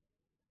 years.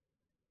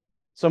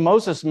 So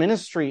Moses'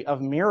 ministry of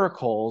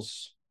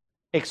miracles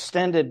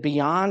extended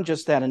beyond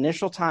just that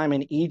initial time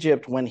in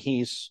Egypt when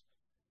he's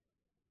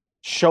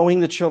showing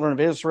the children of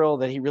Israel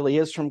that he really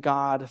is from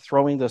God,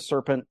 throwing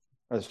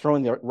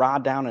the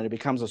rod down and it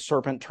becomes a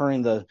serpent,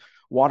 turning the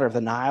water of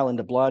the Nile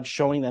into blood,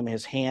 showing them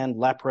his hand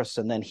leprous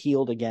and then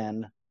healed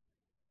again.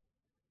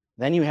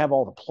 Then you have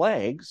all the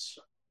plagues.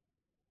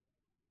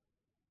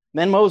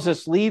 Then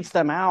Moses leads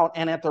them out,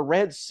 and at the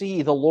Red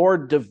Sea, the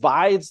Lord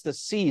divides the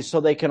sea so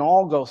they can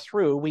all go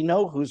through. We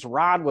know whose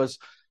rod was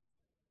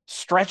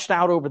stretched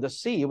out over the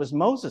sea. It was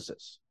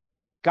Moses's.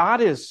 God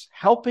is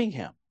helping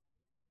him.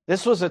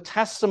 This was a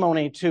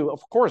testimony to,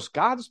 of course,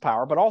 God's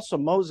power, but also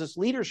Moses'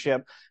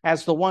 leadership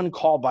as the one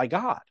called by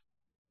God.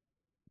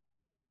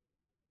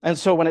 And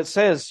so when it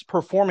says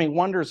performing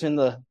wonders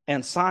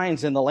and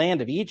signs in the land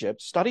of Egypt,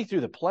 study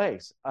through the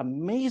plagues.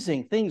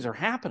 Amazing things are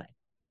happening.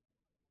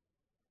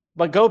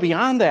 But go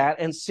beyond that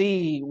and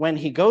see when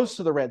he goes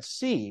to the Red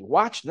Sea,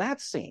 watch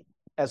that scene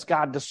as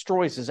God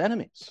destroys his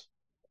enemies.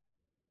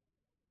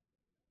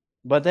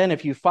 But then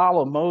if you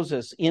follow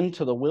Moses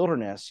into the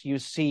wilderness, you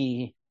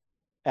see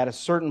at a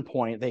certain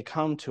point they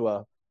come to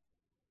a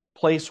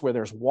place where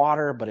there's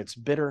water, but it's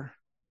bitter.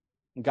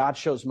 God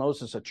shows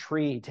Moses a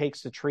tree. He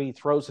takes the tree,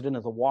 throws it into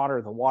the water.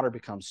 The water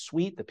becomes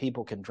sweet. The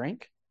people can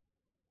drink.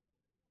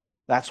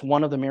 That's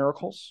one of the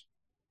miracles.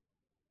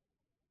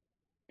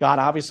 God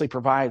obviously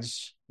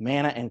provides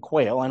manna and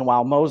quail, and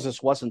while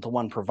Moses wasn't the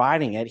one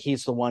providing it,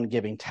 he's the one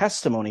giving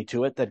testimony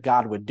to it that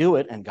God would do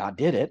it, and God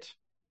did it.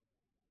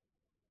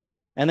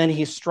 And then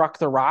he struck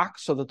the rock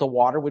so that the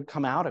water would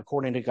come out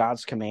according to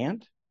God's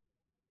command.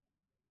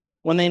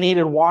 When they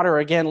needed water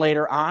again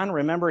later on,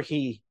 remember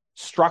he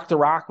struck the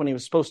rock when he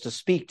was supposed to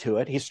speak to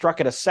it. He struck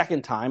it a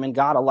second time, and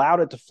God allowed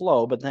it to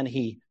flow, but then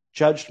he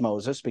judged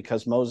Moses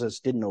because Moses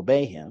didn't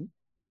obey him.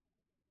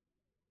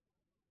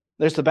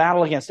 There's the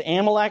battle against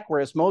Amalek,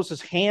 where as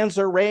Moses' hands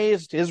are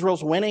raised,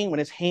 Israel's winning. When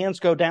his hands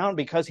go down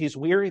because he's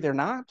weary, they're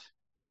not.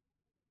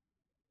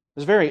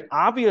 There's very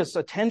obvious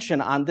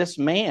attention on this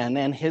man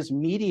and his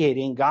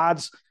mediating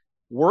God's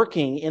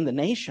working in the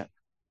nation.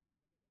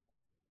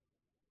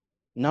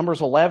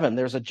 Numbers 11,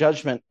 there's a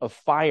judgment of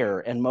fire,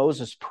 and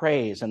Moses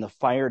prays, and the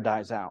fire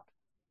dies out.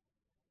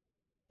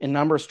 In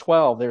Numbers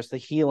 12, there's the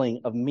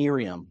healing of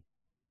Miriam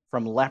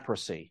from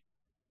leprosy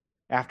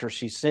after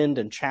she sinned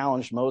and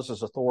challenged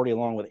Moses' authority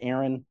along with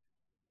Aaron.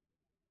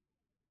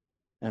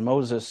 And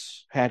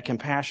Moses had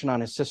compassion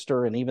on his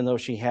sister, and even though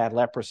she had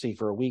leprosy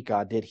for a week,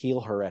 God did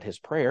heal her at his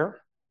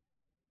prayer.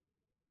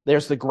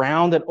 There's the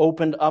ground that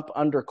opened up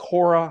under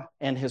Korah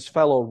and his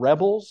fellow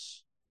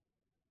rebels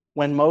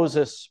when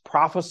Moses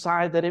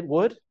prophesied that it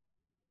would.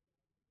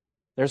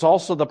 There's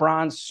also the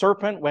bronze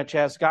serpent, which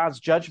as God's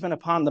judgment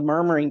upon the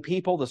murmuring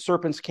people, the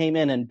serpents came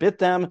in and bit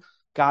them.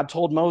 God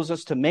told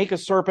Moses to make a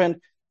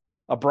serpent,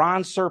 a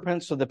bronze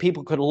serpent, so the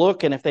people could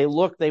look, and if they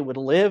looked, they would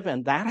live,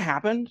 and that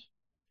happened.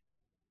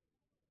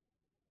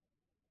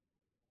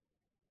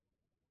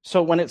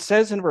 So when it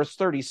says in verse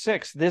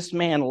 36, this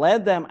man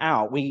led them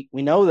out, we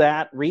know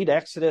that. Read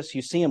Exodus,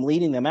 you see him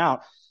leading them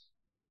out,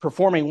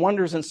 performing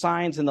wonders and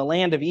signs in the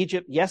land of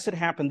Egypt. Yes, it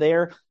happened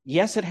there.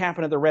 Yes, it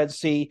happened at the Red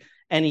Sea.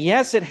 And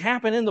yes, it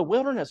happened in the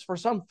wilderness for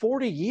some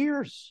 40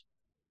 years.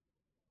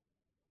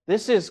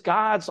 This is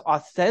God's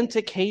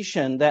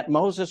authentication that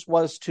Moses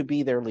was to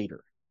be their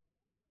leader.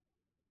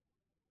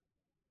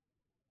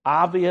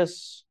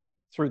 Obvious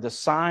through the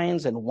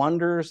signs and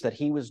wonders that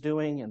he was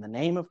doing in the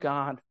name of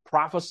God,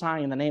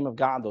 prophesying in the name of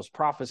God, those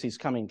prophecies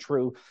coming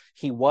true.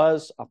 He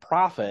was a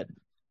prophet.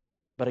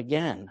 But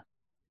again,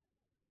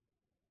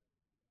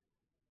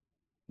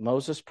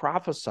 Moses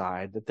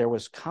prophesied that there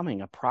was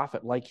coming a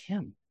prophet like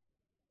him.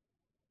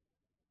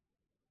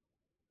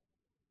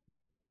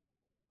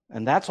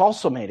 And that's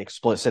also made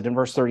explicit in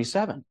verse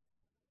 37.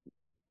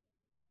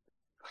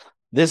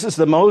 This is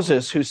the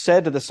Moses who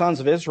said to the sons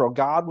of Israel,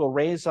 God will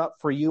raise up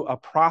for you a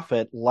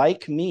prophet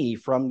like me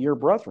from your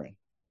brethren.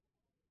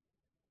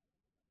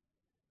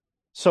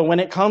 So when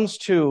it comes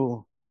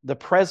to the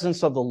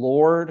presence of the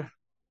Lord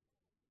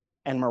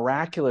and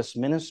miraculous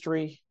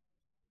ministry,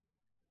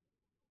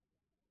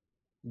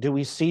 do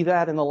we see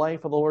that in the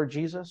life of the Lord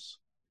Jesus?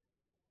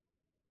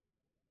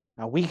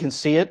 Now we can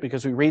see it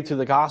because we read through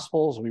the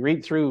Gospels, we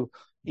read through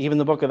even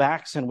the book of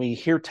Acts, and we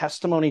hear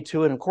testimony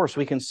to it. And of course,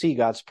 we can see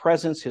God's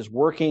presence, his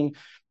working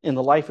in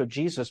the life of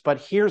Jesus.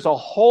 But here's a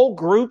whole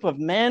group of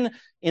men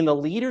in the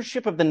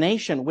leadership of the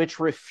nation which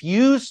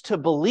refused to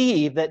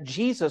believe that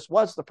Jesus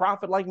was the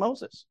prophet like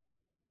Moses.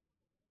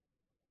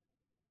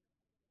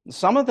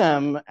 Some of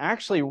them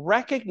actually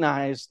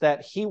recognized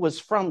that he was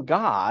from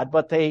God,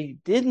 but they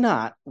did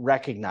not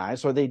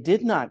recognize, or they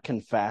did not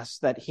confess,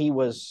 that he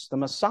was the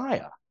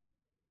Messiah.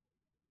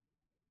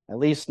 At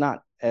least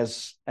not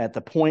as at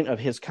the point of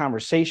his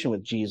conversation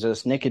with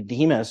Jesus.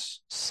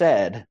 Nicodemus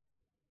said,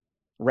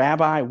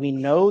 "Rabbi, we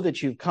know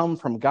that you've come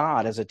from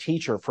God as a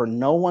teacher, for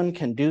no one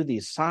can do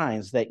these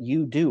signs that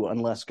you do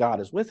unless God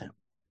is with him."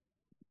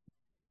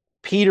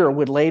 Peter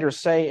would later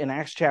say in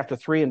Acts chapter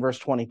 3 and verse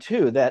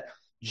 22 that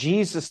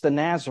Jesus the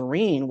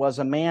Nazarene was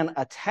a man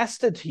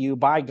attested to you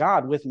by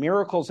God with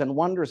miracles and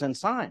wonders and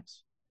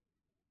signs.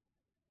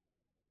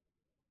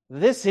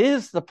 This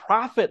is the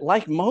prophet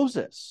like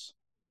Moses.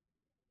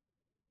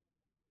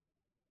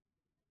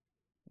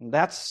 And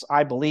that's,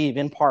 I believe,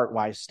 in part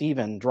why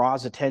Stephen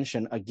draws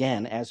attention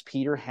again, as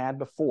Peter had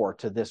before,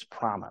 to this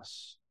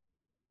promise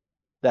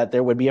that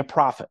there would be a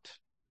prophet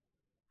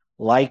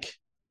like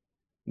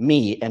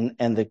me.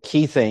 And the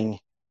key thing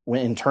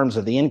in terms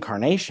of the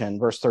incarnation,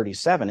 verse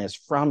 37, is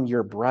from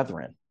your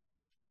brethren.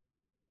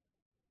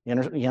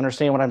 You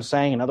understand what I'm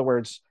saying? In other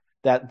words,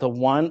 that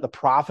the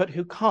prophet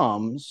who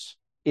comes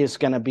is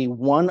going to be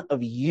one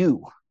of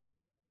you.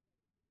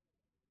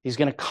 He's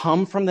going to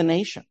come from the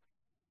nation.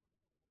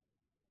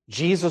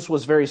 Jesus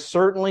was very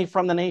certainly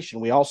from the nation.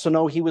 We also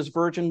know he was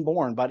virgin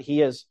born, but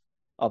he is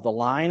of the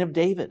line of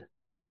David.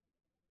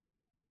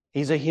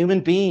 He's a human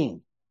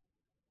being.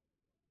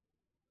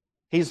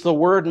 He's the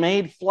Word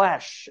made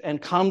flesh and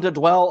come to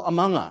dwell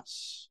among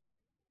us.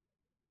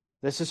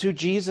 This is who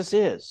Jesus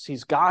is.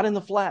 He's God in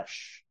the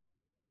flesh.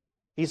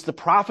 He's the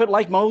prophet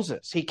like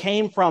Moses. He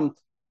came from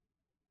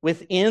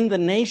within the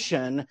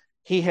nation.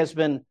 He has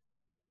been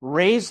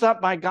raised up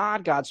by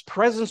God. God's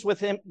presence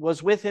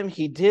was with him.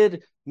 He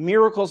did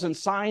miracles and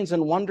signs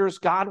and wonders.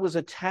 God was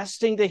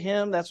attesting to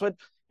him. That's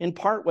in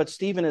part what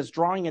Stephen is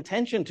drawing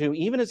attention to,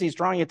 even as he's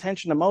drawing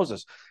attention to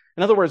Moses.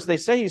 In other words, they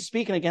say he's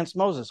speaking against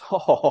Moses.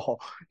 Oh,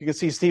 you can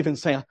see Stephen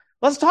saying,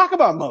 let's talk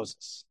about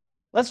Moses.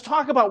 Let's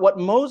talk about what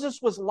Moses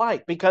was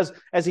like, because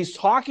as he's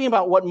talking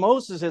about what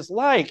Moses is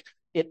like,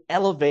 it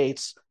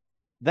elevates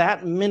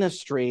that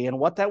ministry and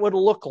what that would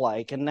look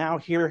like. And now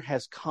here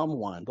has come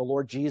one, the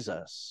Lord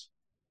Jesus,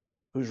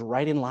 who's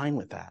right in line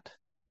with that.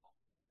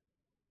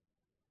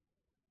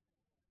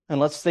 And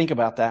let's think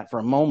about that for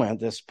a moment,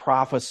 this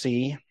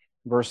prophecy,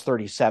 verse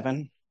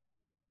 37,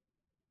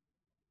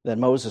 that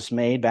Moses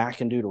made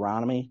back in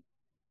Deuteronomy.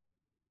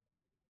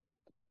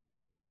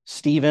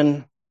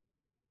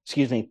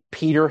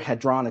 Peter had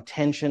drawn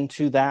attention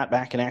to that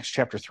back in Acts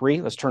chapter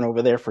 3. Let's turn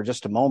over there for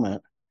just a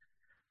moment.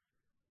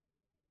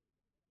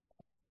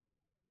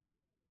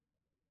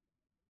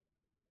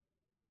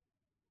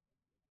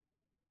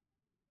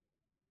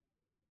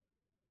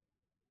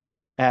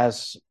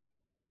 As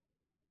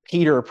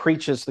Peter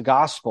preaches the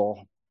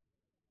gospel,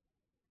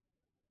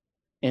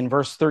 in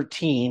verse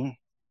 13,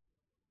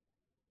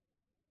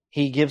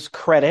 he gives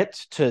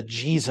credit to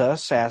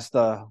Jesus as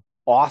the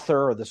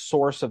author or the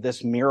source of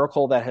this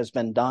miracle that has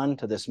been done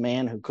to this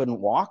man who couldn't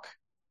walk.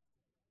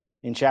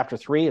 In chapter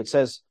 3, it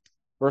says,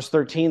 verse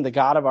 13, the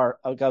God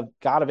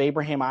of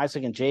Abraham,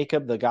 Isaac, and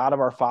Jacob, the God of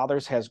our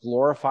fathers, has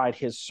glorified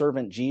his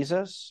servant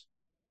Jesus,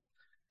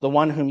 the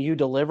one whom you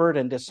delivered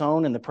and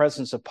disowned in the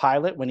presence of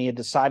Pilate when he had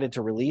decided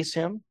to release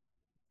him.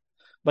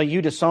 But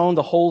you disowned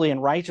the holy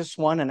and righteous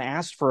one and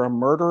asked for a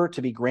murderer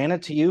to be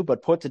granted to you,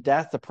 but put to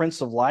death the Prince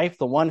of Life,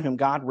 the one whom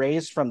God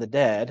raised from the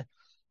dead,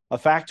 a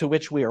fact to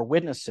which we are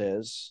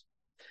witnesses.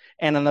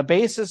 And on the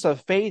basis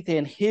of faith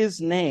in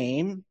his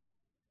name,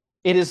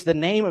 it is the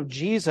name of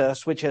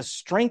Jesus which has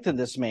strengthened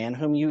this man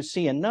whom you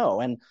see and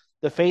know. And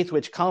the faith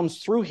which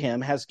comes through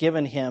him has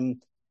given him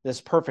this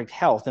perfect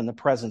health in the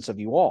presence of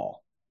you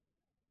all.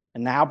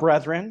 And now,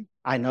 brethren,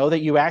 I know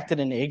that you acted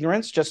in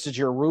ignorance, just as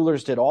your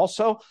rulers did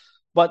also.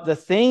 But the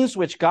things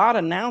which God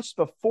announced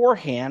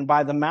beforehand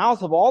by the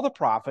mouth of all the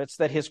prophets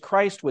that his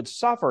Christ would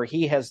suffer,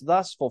 he has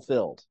thus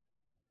fulfilled.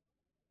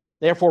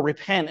 Therefore,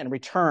 repent and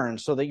return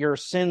so that your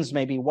sins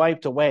may be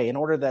wiped away, in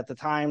order that the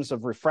times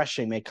of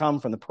refreshing may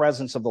come from the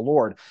presence of the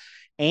Lord,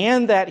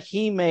 and that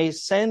he may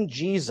send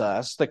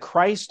Jesus, the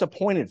Christ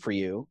appointed for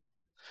you,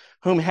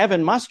 whom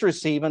heaven must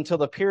receive until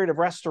the period of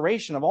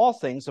restoration of all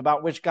things,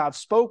 about which God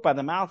spoke by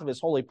the mouth of his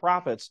holy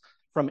prophets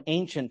from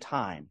ancient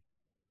time.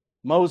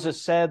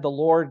 Moses said, the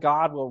Lord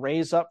God will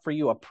raise up for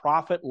you a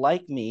prophet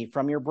like me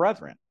from your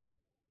brethren.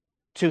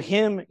 To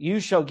him you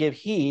shall give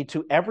heed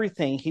to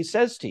everything he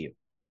says to you.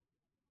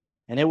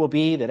 And it will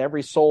be that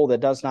every soul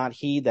that does not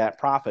heed that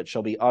prophet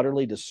shall be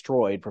utterly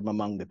destroyed from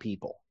among the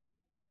people.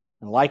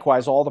 And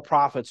likewise, all the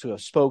prophets who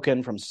have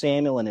spoken from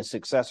Samuel and his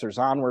successors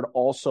onward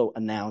also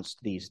announced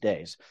these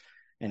days.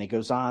 And he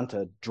goes on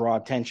to draw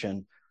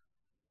attention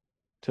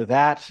to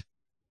that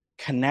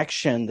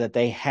connection that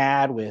they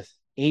had with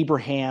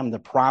Abraham, the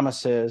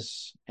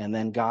promises, and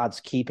then God's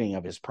keeping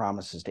of his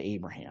promises to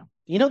Abraham.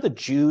 You know, the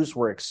Jews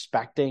were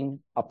expecting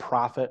a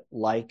prophet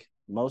like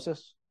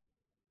Moses.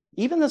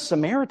 Even the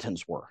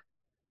Samaritans were.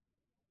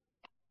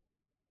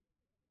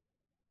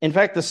 In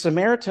fact, the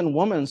Samaritan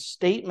woman's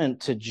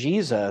statement to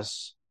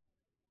Jesus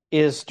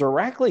is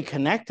directly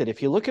connected,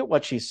 if you look at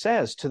what she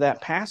says, to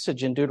that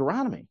passage in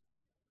Deuteronomy.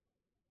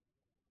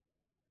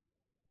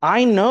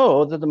 I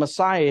know that the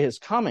Messiah is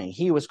coming.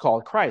 He was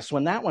called Christ.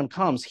 When that one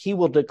comes, he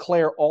will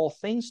declare all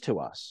things to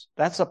us.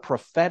 That's a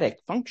prophetic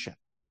function.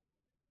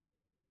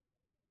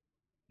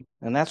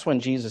 And that's when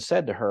Jesus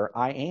said to her,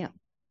 I am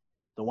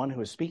the one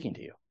who is speaking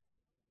to you.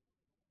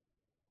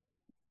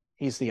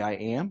 He's the I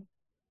am.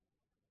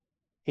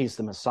 He's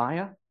the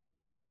Messiah.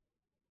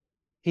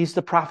 He's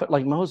the prophet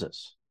like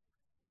Moses.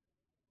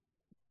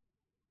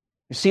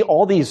 You see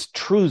all these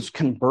truths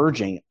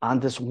converging on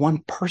this one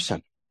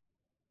person.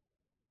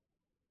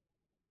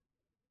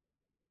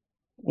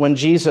 When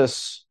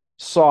Jesus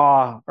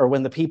saw, or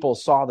when the people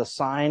saw the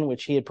sign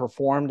which he had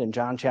performed in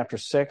John chapter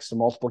 6, the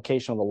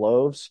multiplication of the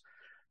loaves,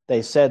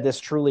 they said, this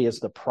truly is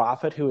the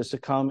prophet who is to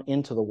come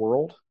into the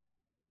world.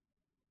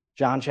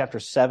 John chapter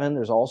 7,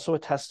 there's also a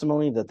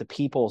testimony that the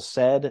people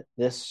said,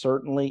 this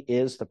certainly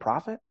is the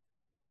prophet.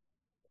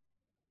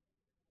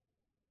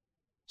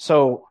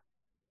 So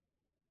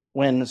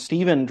when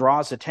Stephen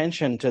draws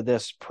attention to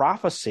this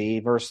prophecy,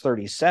 verse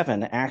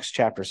 37, Acts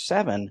chapter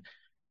 7,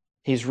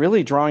 he's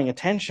really drawing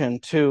attention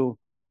to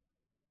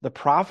the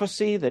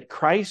prophecy that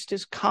Christ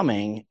is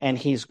coming and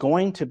he's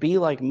going to be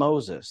like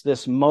Moses,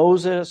 this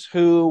Moses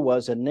who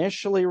was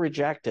initially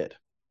rejected,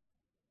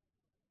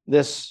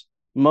 this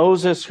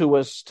Moses who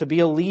was to be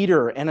a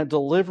leader and a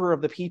deliverer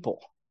of the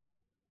people,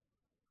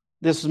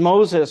 this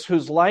Moses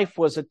whose life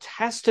was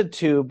attested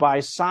to by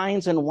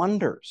signs and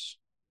wonders.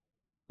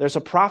 There's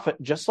a prophet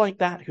just like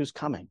that who's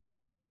coming.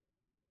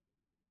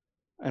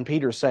 And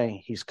Peter's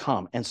saying he's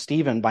come. And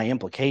Stephen, by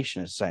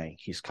implication, is saying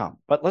he's come.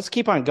 But let's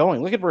keep on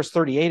going. Look at verse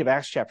 38 of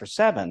Acts chapter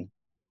 7.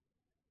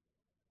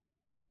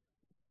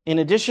 In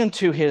addition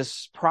to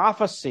his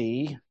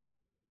prophecy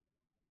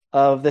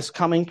of this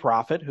coming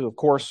prophet, who, of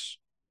course,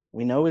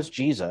 we know is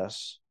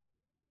Jesus,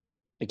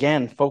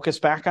 again, focus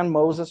back on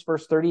Moses,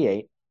 verse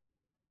 38.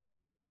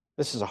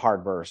 This is a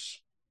hard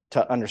verse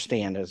to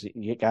understand, as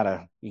you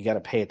gotta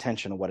pay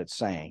attention to what it's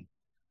saying.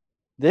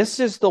 This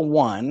is the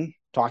one,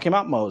 talking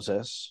about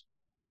Moses,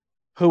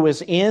 who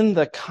was in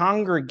the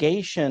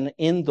congregation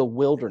in the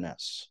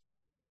wilderness.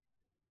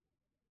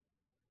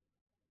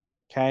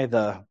 Okay,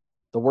 the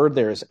word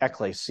there is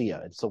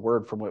ekklesia. It's the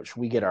word from which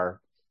we get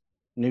our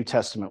New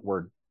Testament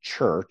word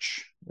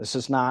church. This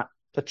is not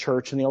the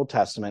church in the Old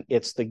Testament.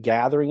 It's the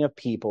gathering of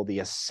people, the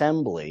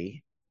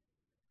assembly.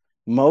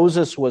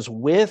 Moses was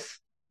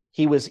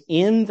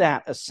in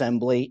that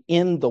assembly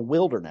in the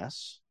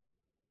wilderness.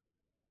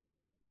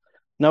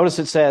 Notice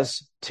it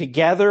says,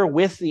 together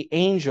with the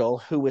angel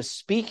who was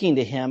speaking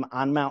to him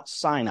on Mount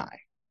Sinai.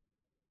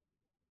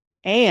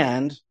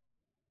 And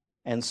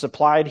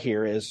supplied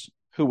here is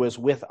who was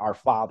with our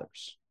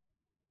fathers.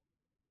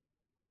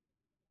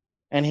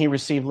 And he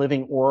received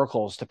living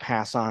oracles to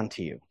pass on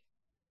to you.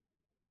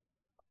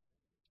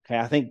 Okay,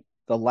 I think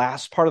the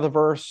last part of the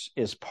verse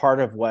is part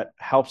of what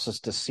helps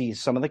us to see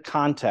some of the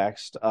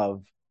context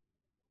of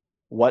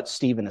what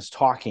Stephen is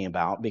talking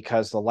about,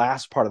 because the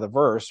last part of the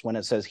verse, when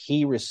it says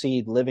he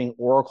received living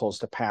oracles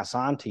to pass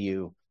on to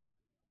you,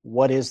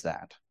 what is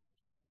that?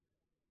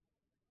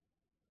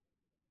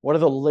 What are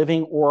the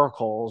living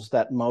oracles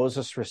that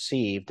Moses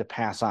received to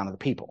pass on to the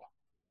people?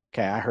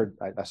 Okay,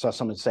 I saw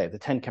someone say the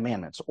 10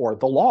 Commandments or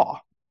the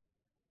law.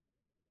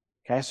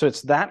 Okay, so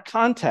it's that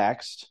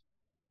context.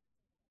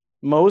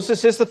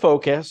 Moses is the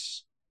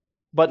focus,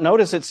 but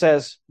notice it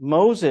says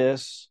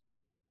Moses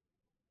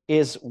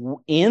is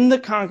in the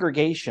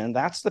congregation,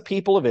 that's the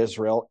people of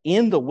Israel,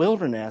 in the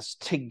wilderness,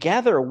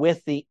 together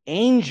with the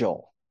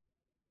angel.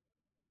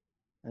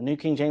 The New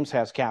King James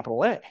has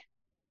capital A.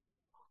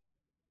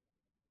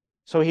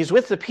 So he's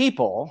with the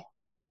people.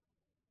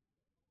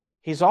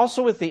 He's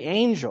also with the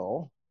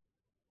angel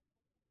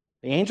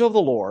of the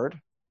Lord.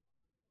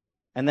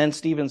 And then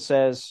Stephen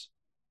says,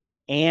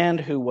 and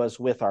who was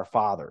with our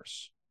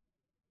fathers.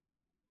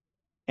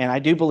 And I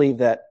do believe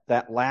that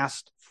that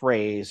last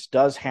phrase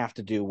does have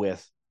to do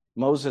with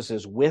Moses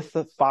is with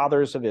the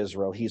fathers of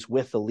Israel. He's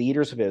with the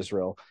leaders of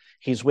Israel.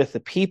 He's with the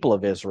people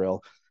of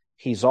Israel.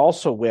 He's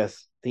also with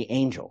the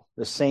angel,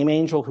 the same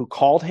angel who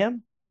called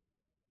him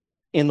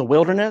in the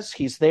wilderness.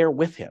 He's there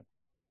with him.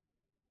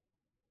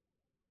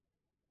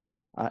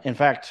 In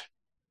fact,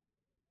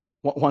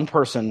 one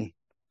person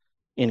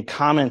in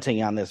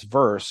commenting on this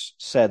verse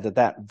said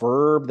that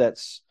verb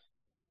that's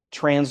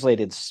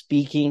translated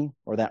speaking,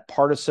 or that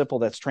participle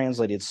that's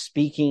translated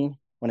speaking,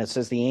 when it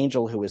says the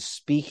angel who is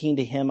speaking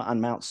to him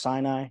on Mount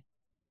Sinai.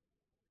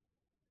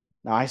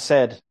 Now I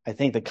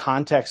think the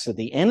context at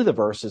the end of the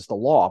verse is the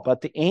law,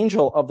 but the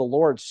angel of the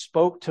Lord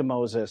spoke to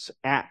Moses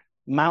at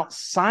Mount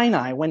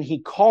Sinai when he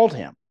called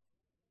him.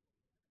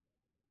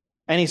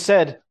 And he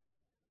said,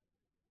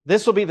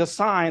 This will be the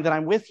sign that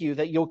I'm with you,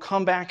 that you'll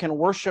come back and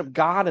worship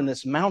God in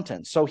this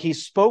mountain. So he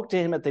spoke to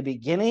him at the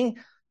beginning.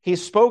 He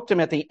spoke to him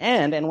at the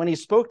end. And when he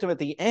spoke to him at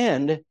the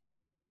end,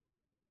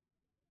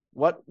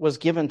 what was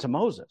given to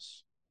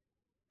Moses?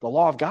 The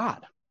law of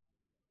God.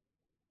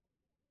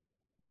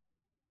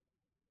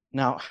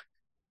 Now,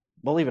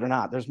 believe it or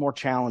not, there's more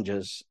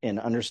challenges in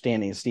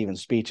understanding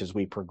Stephen's speech as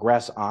we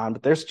progress on,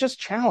 but there's just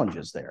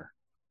challenges there.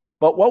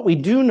 But what we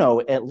do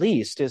know, at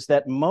least, is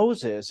that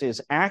Moses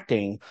is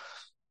acting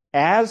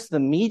as the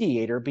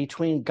mediator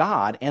between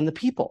God and the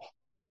people.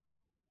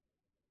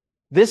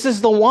 This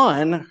is the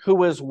one who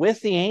was with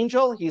the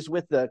angel. He's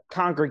with the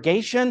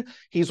congregation.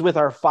 He's with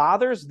our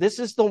fathers. This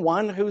is the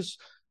one who's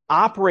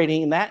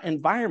operating in that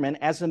environment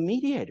as a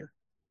mediator.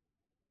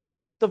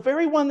 The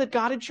very one that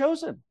God had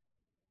chosen.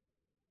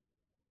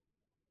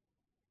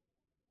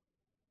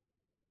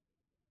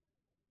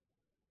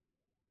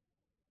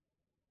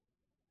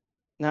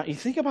 Now, you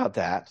think about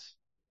that,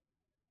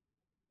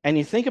 and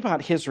you think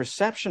about his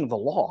reception of the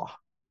law,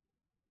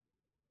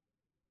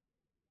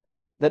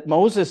 that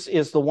Moses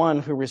is the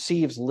one who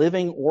receives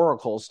living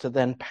oracles to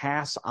then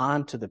pass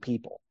on to the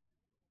people.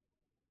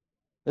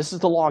 This is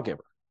the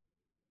lawgiver.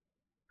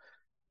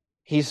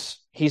 He's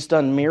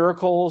done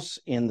miracles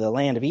in the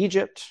land of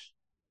Egypt,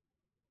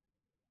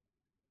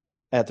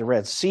 at the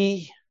Red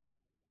Sea,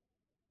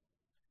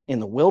 in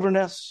the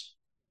wilderness.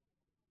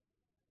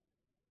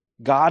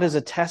 God is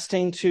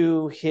attesting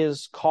to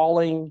his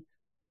calling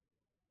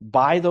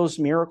by those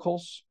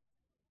miracles.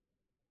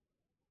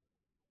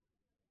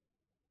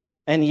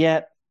 And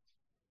yet,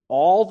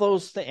 all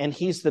those things, and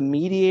he's the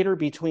mediator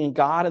between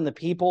God and the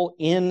people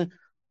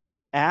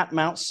at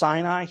Mount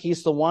Sinai.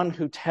 He's the one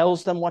who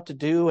tells them what to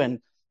do and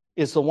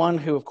is the one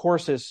who, of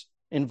course, is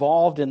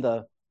involved in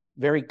the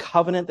very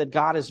covenant that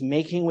God is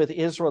making with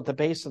Israel at the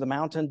base of the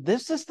mountain.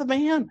 This is the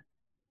man.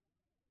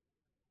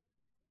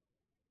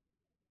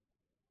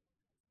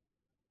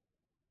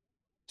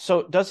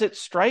 So does it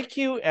strike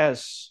you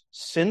as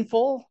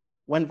sinful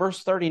when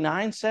verse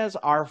 39 says,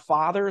 our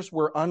fathers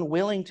were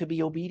unwilling to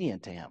be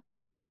obedient to him?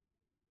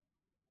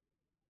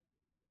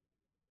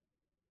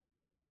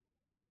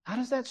 How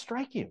does that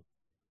strike you?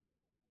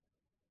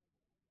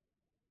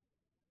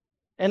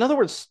 In other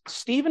words,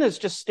 Stephen is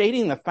just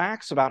stating the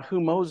facts about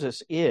who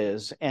Moses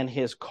is and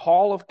his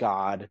call of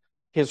God,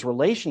 his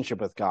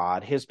relationship with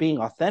God, his being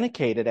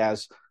authenticated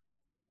as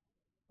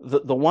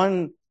the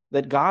one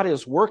that God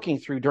is working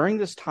through during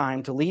this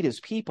time to lead his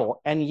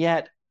people. And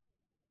yet,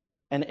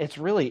 and it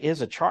really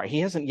is a charge. He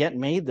hasn't yet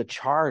made the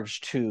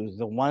charge to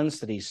the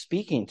ones that he's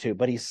speaking to,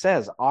 but he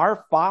says,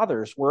 our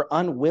fathers were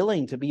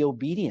unwilling to be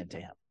obedient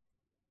to him.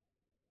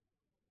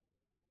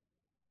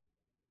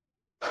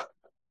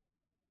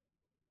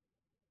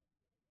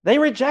 They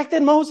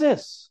rejected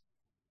Moses.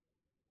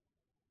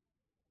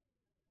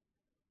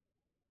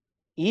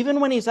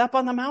 Even when he's up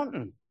on the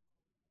mountain.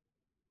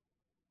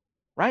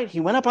 Right? He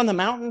went up on the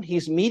mountain,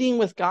 he's meeting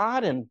with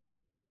God, and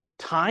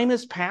time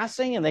is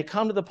passing, and they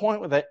come to the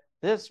point with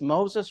this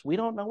Moses, we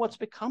don't know what's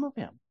become of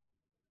him.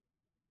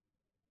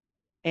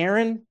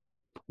 Aaron,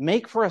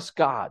 make for us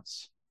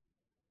gods.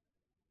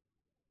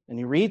 And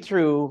you read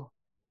through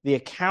the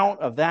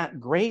account of that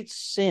great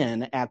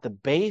sin at the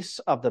base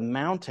of the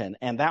mountain,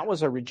 and that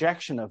was a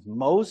rejection of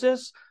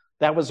Moses,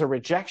 that was a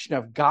rejection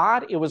of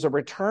God, it was a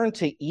return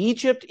to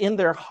Egypt in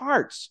their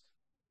hearts.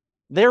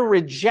 They're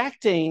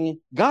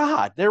rejecting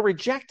God. They're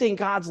rejecting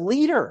God's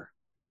leader.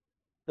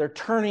 They're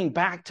turning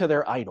back to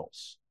their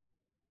idols.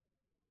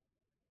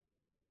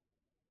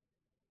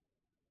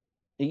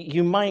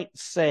 You might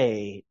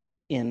say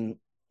in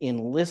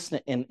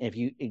listening, and if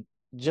you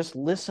just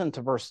listen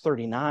to verse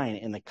 39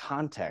 in the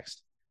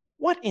context,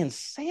 what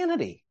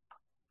insanity!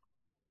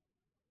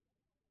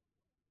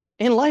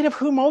 In light of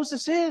who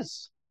Moses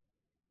is.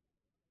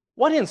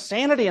 What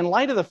insanity in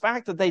light of the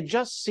fact that they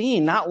just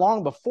seen not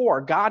long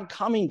before God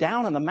coming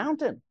down on the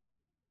mountain.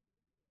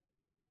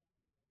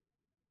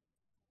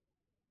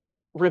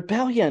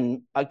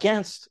 Rebellion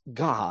against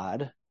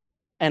God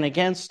and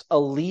against a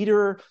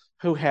leader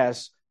who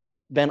has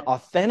been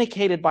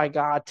authenticated by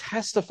God,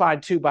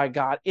 testified to by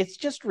God. It's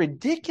just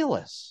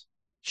ridiculous.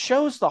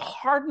 Shows the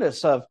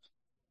hardness of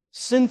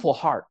sinful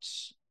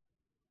hearts.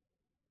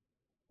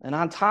 And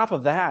on top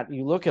of that,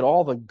 you look at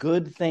all the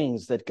good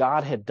things that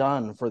God had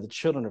done for the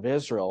children of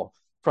Israel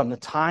from the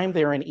time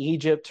they're in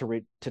Egypt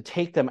to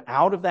take them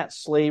out of that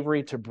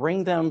slavery, to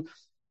bring them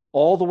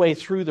all the way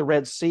through the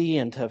Red Sea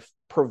and to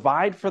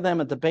provide for them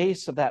at the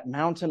base of that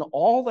mountain,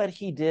 all that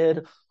he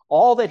did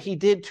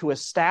to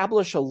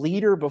establish a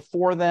leader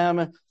before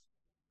them,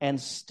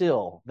 and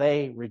still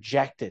they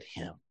rejected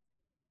him.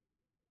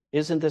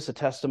 Isn't this a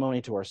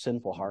testimony to our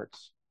sinful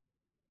hearts?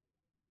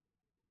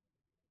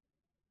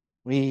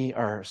 We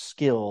are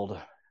skilled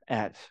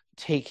at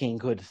taking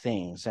good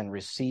things and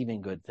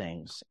receiving good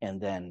things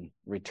and then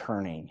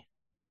returning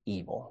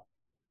evil.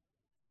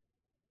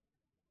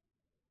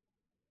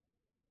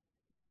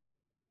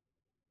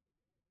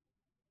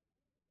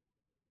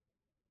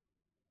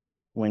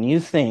 When you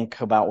think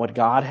about what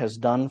God has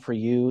done for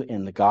you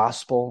in the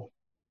gospel,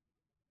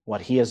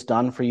 what he has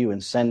done for you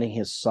in sending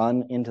his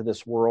Son into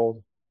this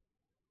world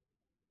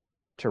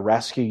to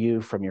rescue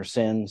you from your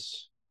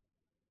sins,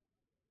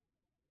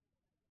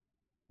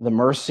 the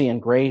mercy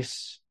and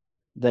grace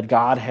that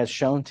God has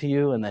shown to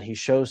you and that he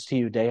shows to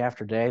you day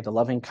after day, the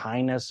loving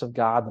kindness of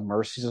God, the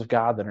mercies of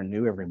God that are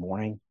new every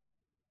morning.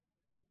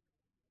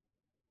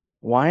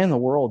 Why in the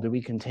world do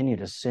we continue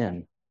to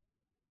sin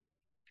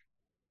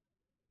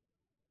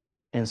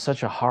in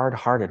such a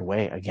hard-hearted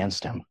way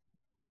against him?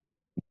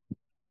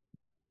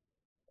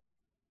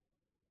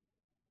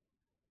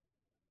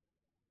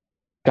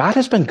 God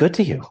has been good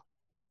to you.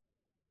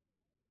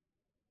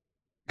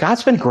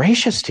 God's been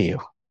gracious to you.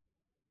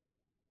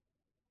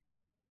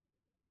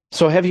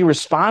 So have you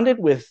responded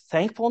with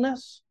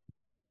thankfulness?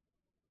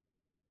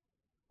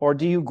 Or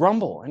do you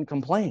grumble and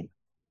complain?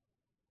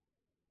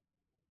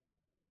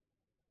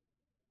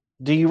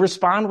 Do you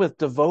respond with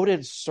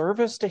devoted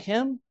service to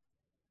him?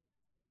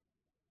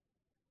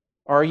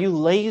 Or are you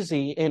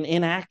lazy and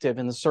inactive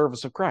in the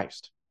service of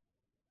Christ?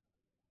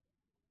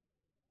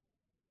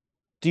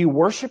 Do you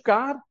worship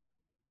God?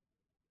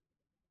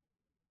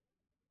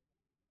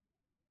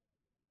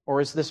 Or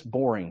is this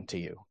boring to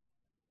you?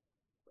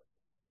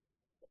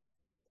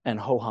 And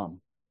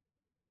ho-hum?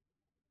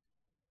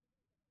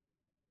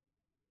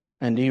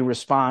 And do you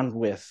respond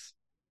with,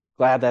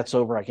 glad that's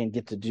over, I can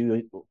get to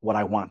do what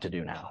I want to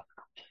do now?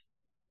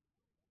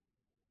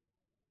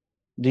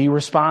 Do you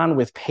respond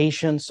with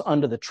patience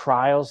under the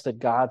trials that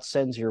God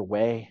sends your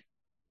way?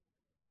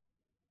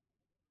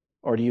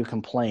 Or do you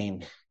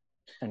complain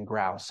and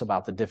grouse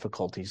about the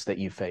difficulties that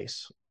you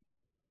face?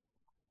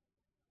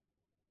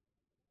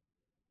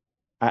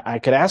 I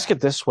could ask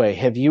it this way.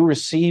 Have you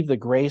received the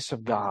grace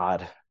of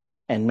God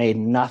and made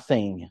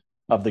nothing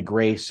of the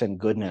grace and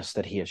goodness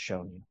that he has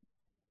shown you?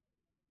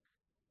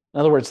 In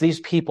other words, these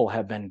people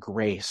have been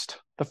graced.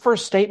 The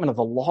first statement of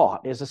the law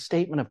is a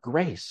statement of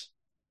grace.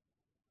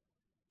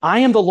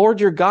 I am the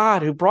Lord your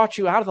God who brought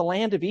you out of the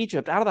land of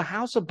Egypt, out of the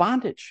house of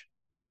bondage.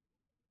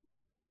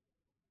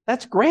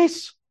 That's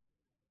grace.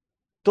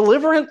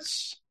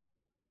 Deliverance.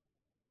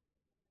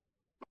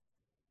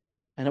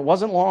 And it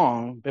wasn't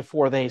long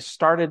before they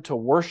started to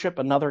worship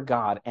another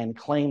god and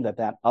claim that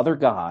that other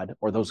god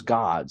or those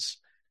gods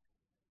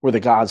were the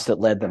gods that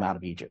led them out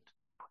of Egypt.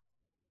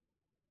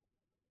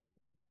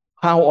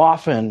 How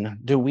often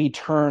do we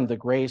turn the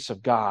grace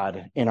of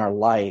God in our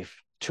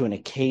life to an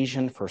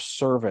occasion for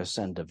service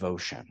and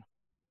devotion?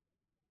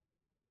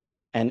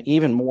 And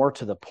even more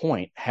to the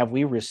point, have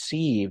we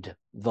received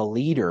the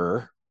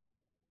leader,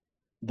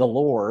 the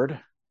Lord,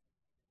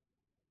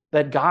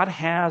 that God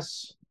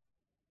has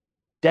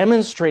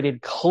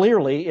demonstrated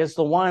clearly is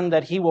the one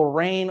that he will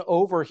reign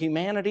over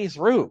humanity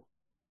through?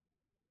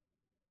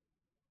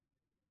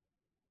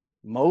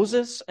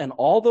 Moses and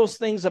all those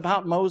things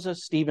about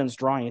Moses, Stephen's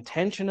drawing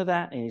attention to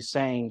that, and he's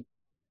saying,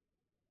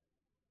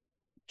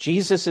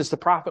 Jesus is the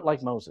prophet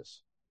like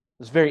Moses.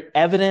 It's very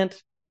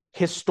evident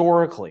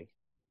historically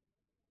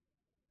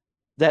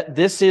that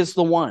this is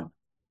the one,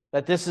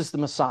 that this is the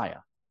Messiah.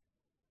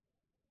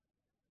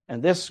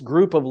 And this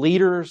group of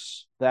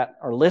leaders that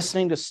are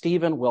listening to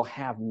Stephen will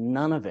have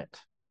none of it.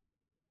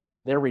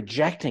 They're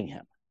rejecting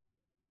him.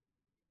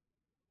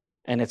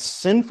 And it's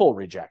sinful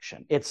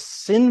rejection. It's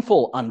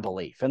sinful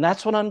unbelief. And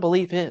that's what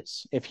unbelief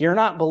is. If you're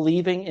not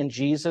believing in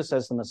Jesus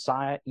as the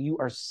Messiah, you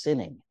are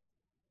sinning.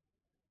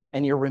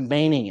 And you're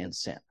remaining in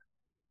sin.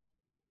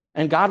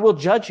 And God will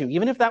judge you.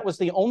 Even if that was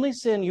the only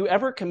sin you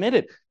ever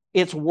committed,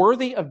 it's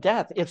worthy of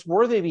death. It's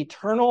worthy of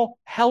eternal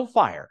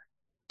hellfire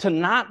to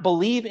not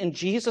believe in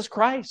Jesus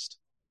Christ.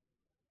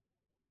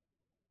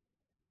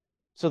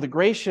 So the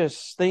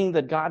gracious thing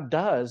that God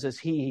does is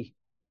he,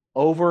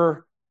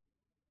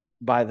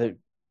 by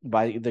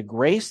the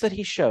grace that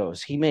he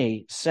shows, he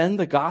may send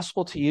the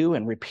gospel to you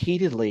and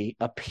repeatedly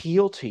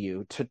appeal to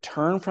you to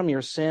turn from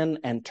your sin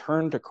and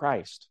turn to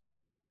Christ.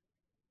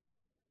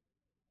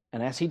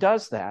 And as he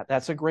does that,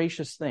 that's a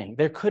gracious thing.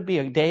 There could be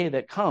a day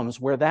that comes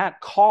where that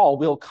call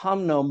will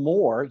come no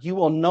more. You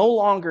will no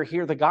longer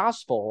hear the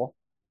gospel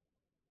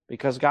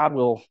because God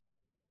will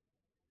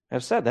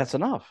have said, that's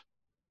enough.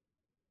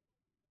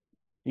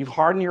 You've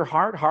hardened your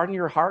heart,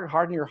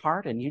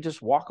 and you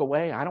just walk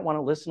away. I don't want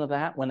to listen to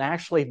that, when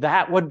actually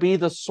that would be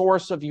the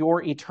source of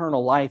your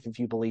eternal life if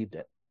you believed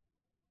it.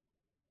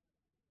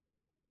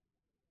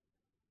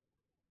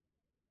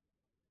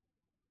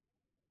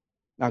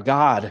 Now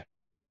God,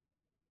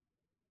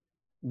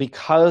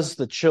 because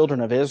the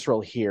children of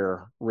Israel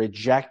here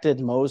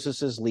rejected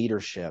Moses'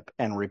 leadership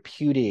and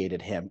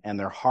repudiated him, and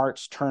their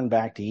hearts turned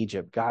back to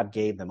Egypt, God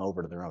gave them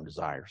over to their own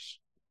desires.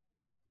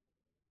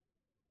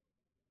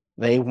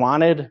 They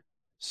wanted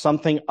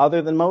something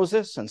other than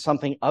Moses and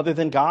something other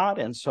than God,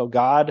 and so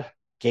God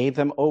gave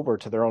them over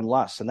to their own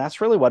lusts. And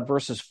that's really what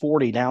verses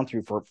 40 down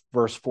through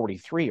verse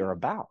 43 are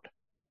about,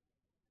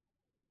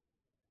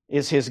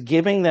 is his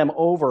giving them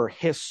over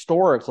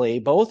historically,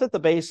 both at the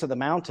base of the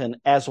mountain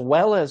as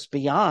well as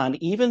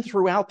beyond, even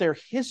throughout their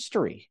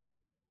history.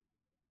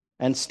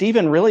 And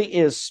Stephen really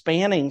is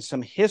spanning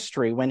some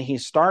history when he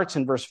starts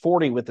in verse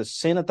 40 with the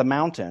sin at the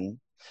mountain.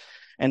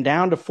 and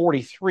down to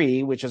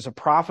 43, which is a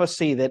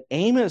prophecy that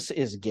Amos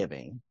is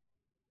giving.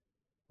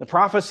 The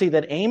prophecy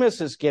that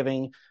Amos is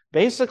giving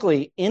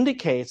basically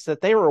indicates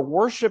that they were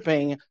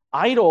worshiping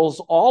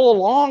idols all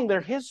along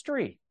their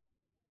history.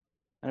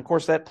 And of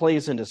course, that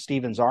plays into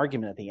Stephen's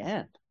argument at the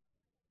end.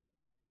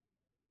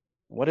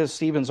 What is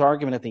Stephen's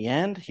argument at the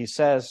end? He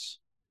says,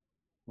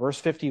 verse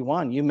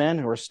 51, you men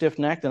who are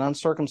stiff-necked and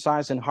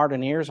uncircumcised in heart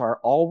and ears are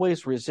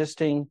always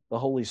resisting the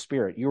Holy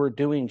Spirit. You are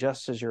doing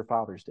just as your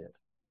fathers did.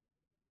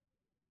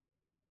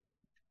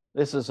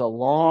 This is a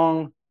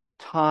long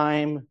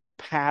time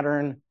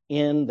pattern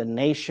in the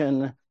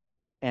nation,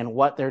 and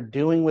what they're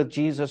doing with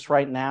Jesus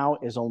right now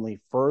is only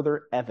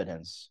further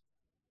evidence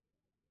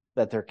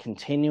that they're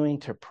continuing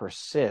to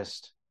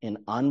persist in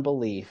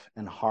unbelief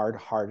and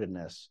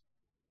hard-heartedness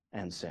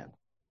and sin.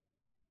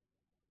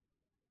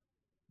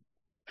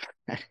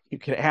 You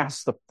could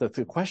ask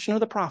the question of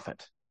the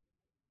prophet.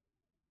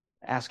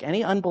 Ask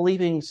any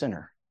unbelieving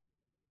sinner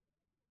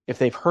if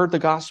they've heard the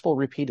gospel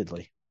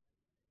repeatedly.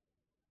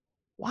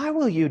 Why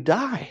will you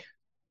die?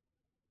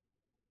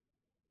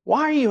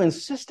 Why are you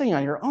insisting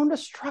on your own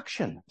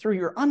destruction through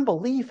your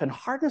unbelief and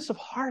hardness of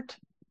heart?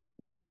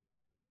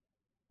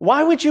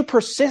 Why would you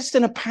persist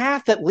in a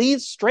path that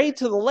leads straight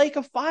to the lake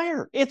of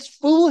fire? It's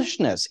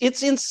foolishness.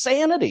 It's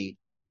insanity.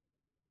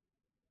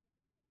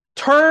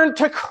 Turn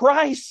to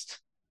Christ.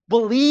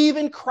 Believe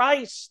in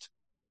Christ.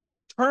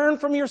 Turn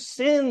from your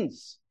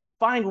sins.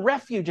 Find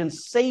refuge and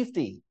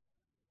safety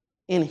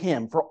in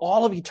Him for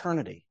all of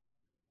eternity.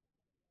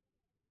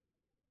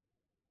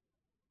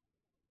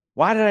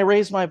 Why did I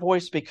raise my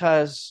voice?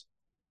 Because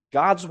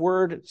God's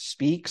word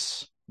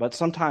speaks, but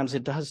sometimes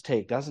it does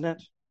take, doesn't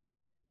it?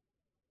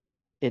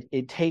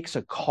 It takes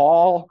a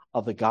call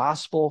of the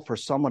gospel for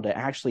someone to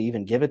actually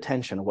even give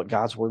attention to what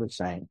God's word is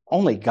saying.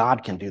 Only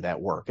God can do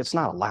that work. It's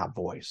not a loud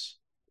voice.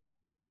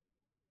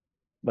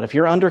 But if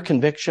you're under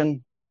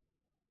conviction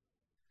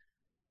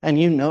and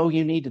you know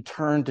you need to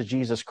turn to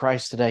Jesus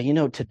Christ today, you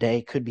know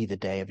today could be the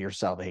day of your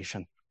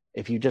salvation.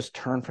 If you just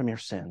turn from your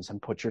sins and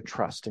put your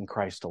trust in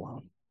Christ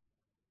alone.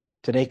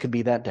 Today could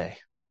be that day.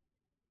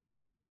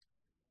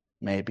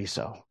 May it be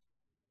so.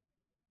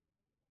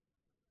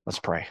 Let's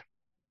pray.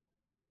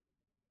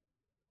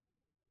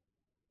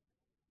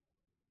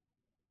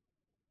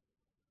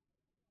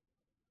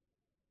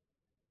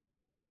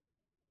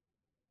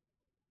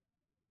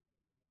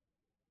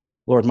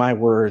 Lord, my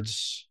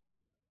words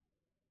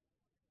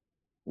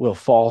will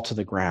fall to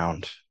the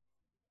ground.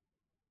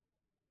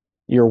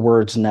 Your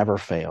words never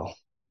fail.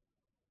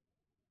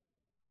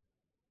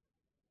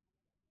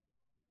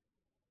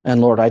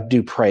 And Lord, I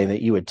do pray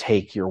that you would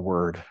take your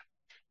word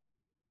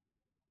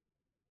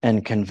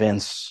and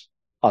convince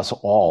us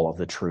all of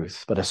the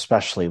truth, but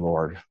especially,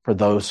 Lord, for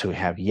those who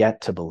have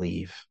yet to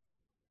believe,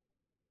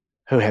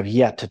 who have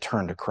yet to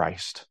turn to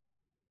Christ.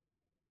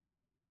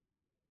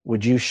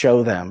 Would you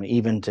show them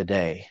even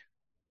today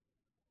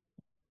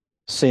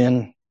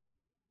sin,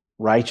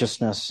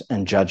 righteousness,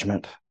 and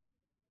judgment?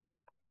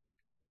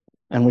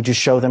 And would you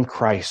show them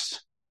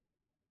Christ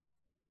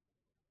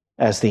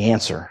as the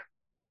answer,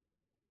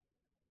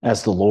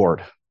 as the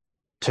Lord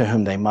to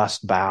whom they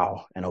must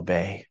bow and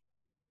obey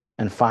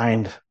and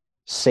find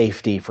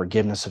safety,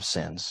 forgiveness of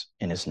sins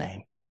in his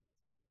name.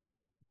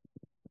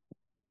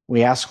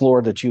 We ask,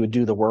 Lord, that you would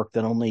do the work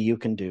that only you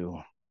can do,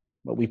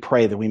 but we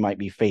pray that we might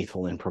be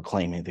faithful in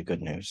proclaiming the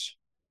good news.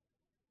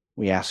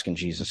 We ask in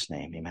Jesus'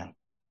 name, amen.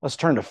 Let's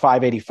turn to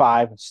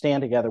 585.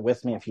 Stand together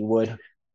with me if you would.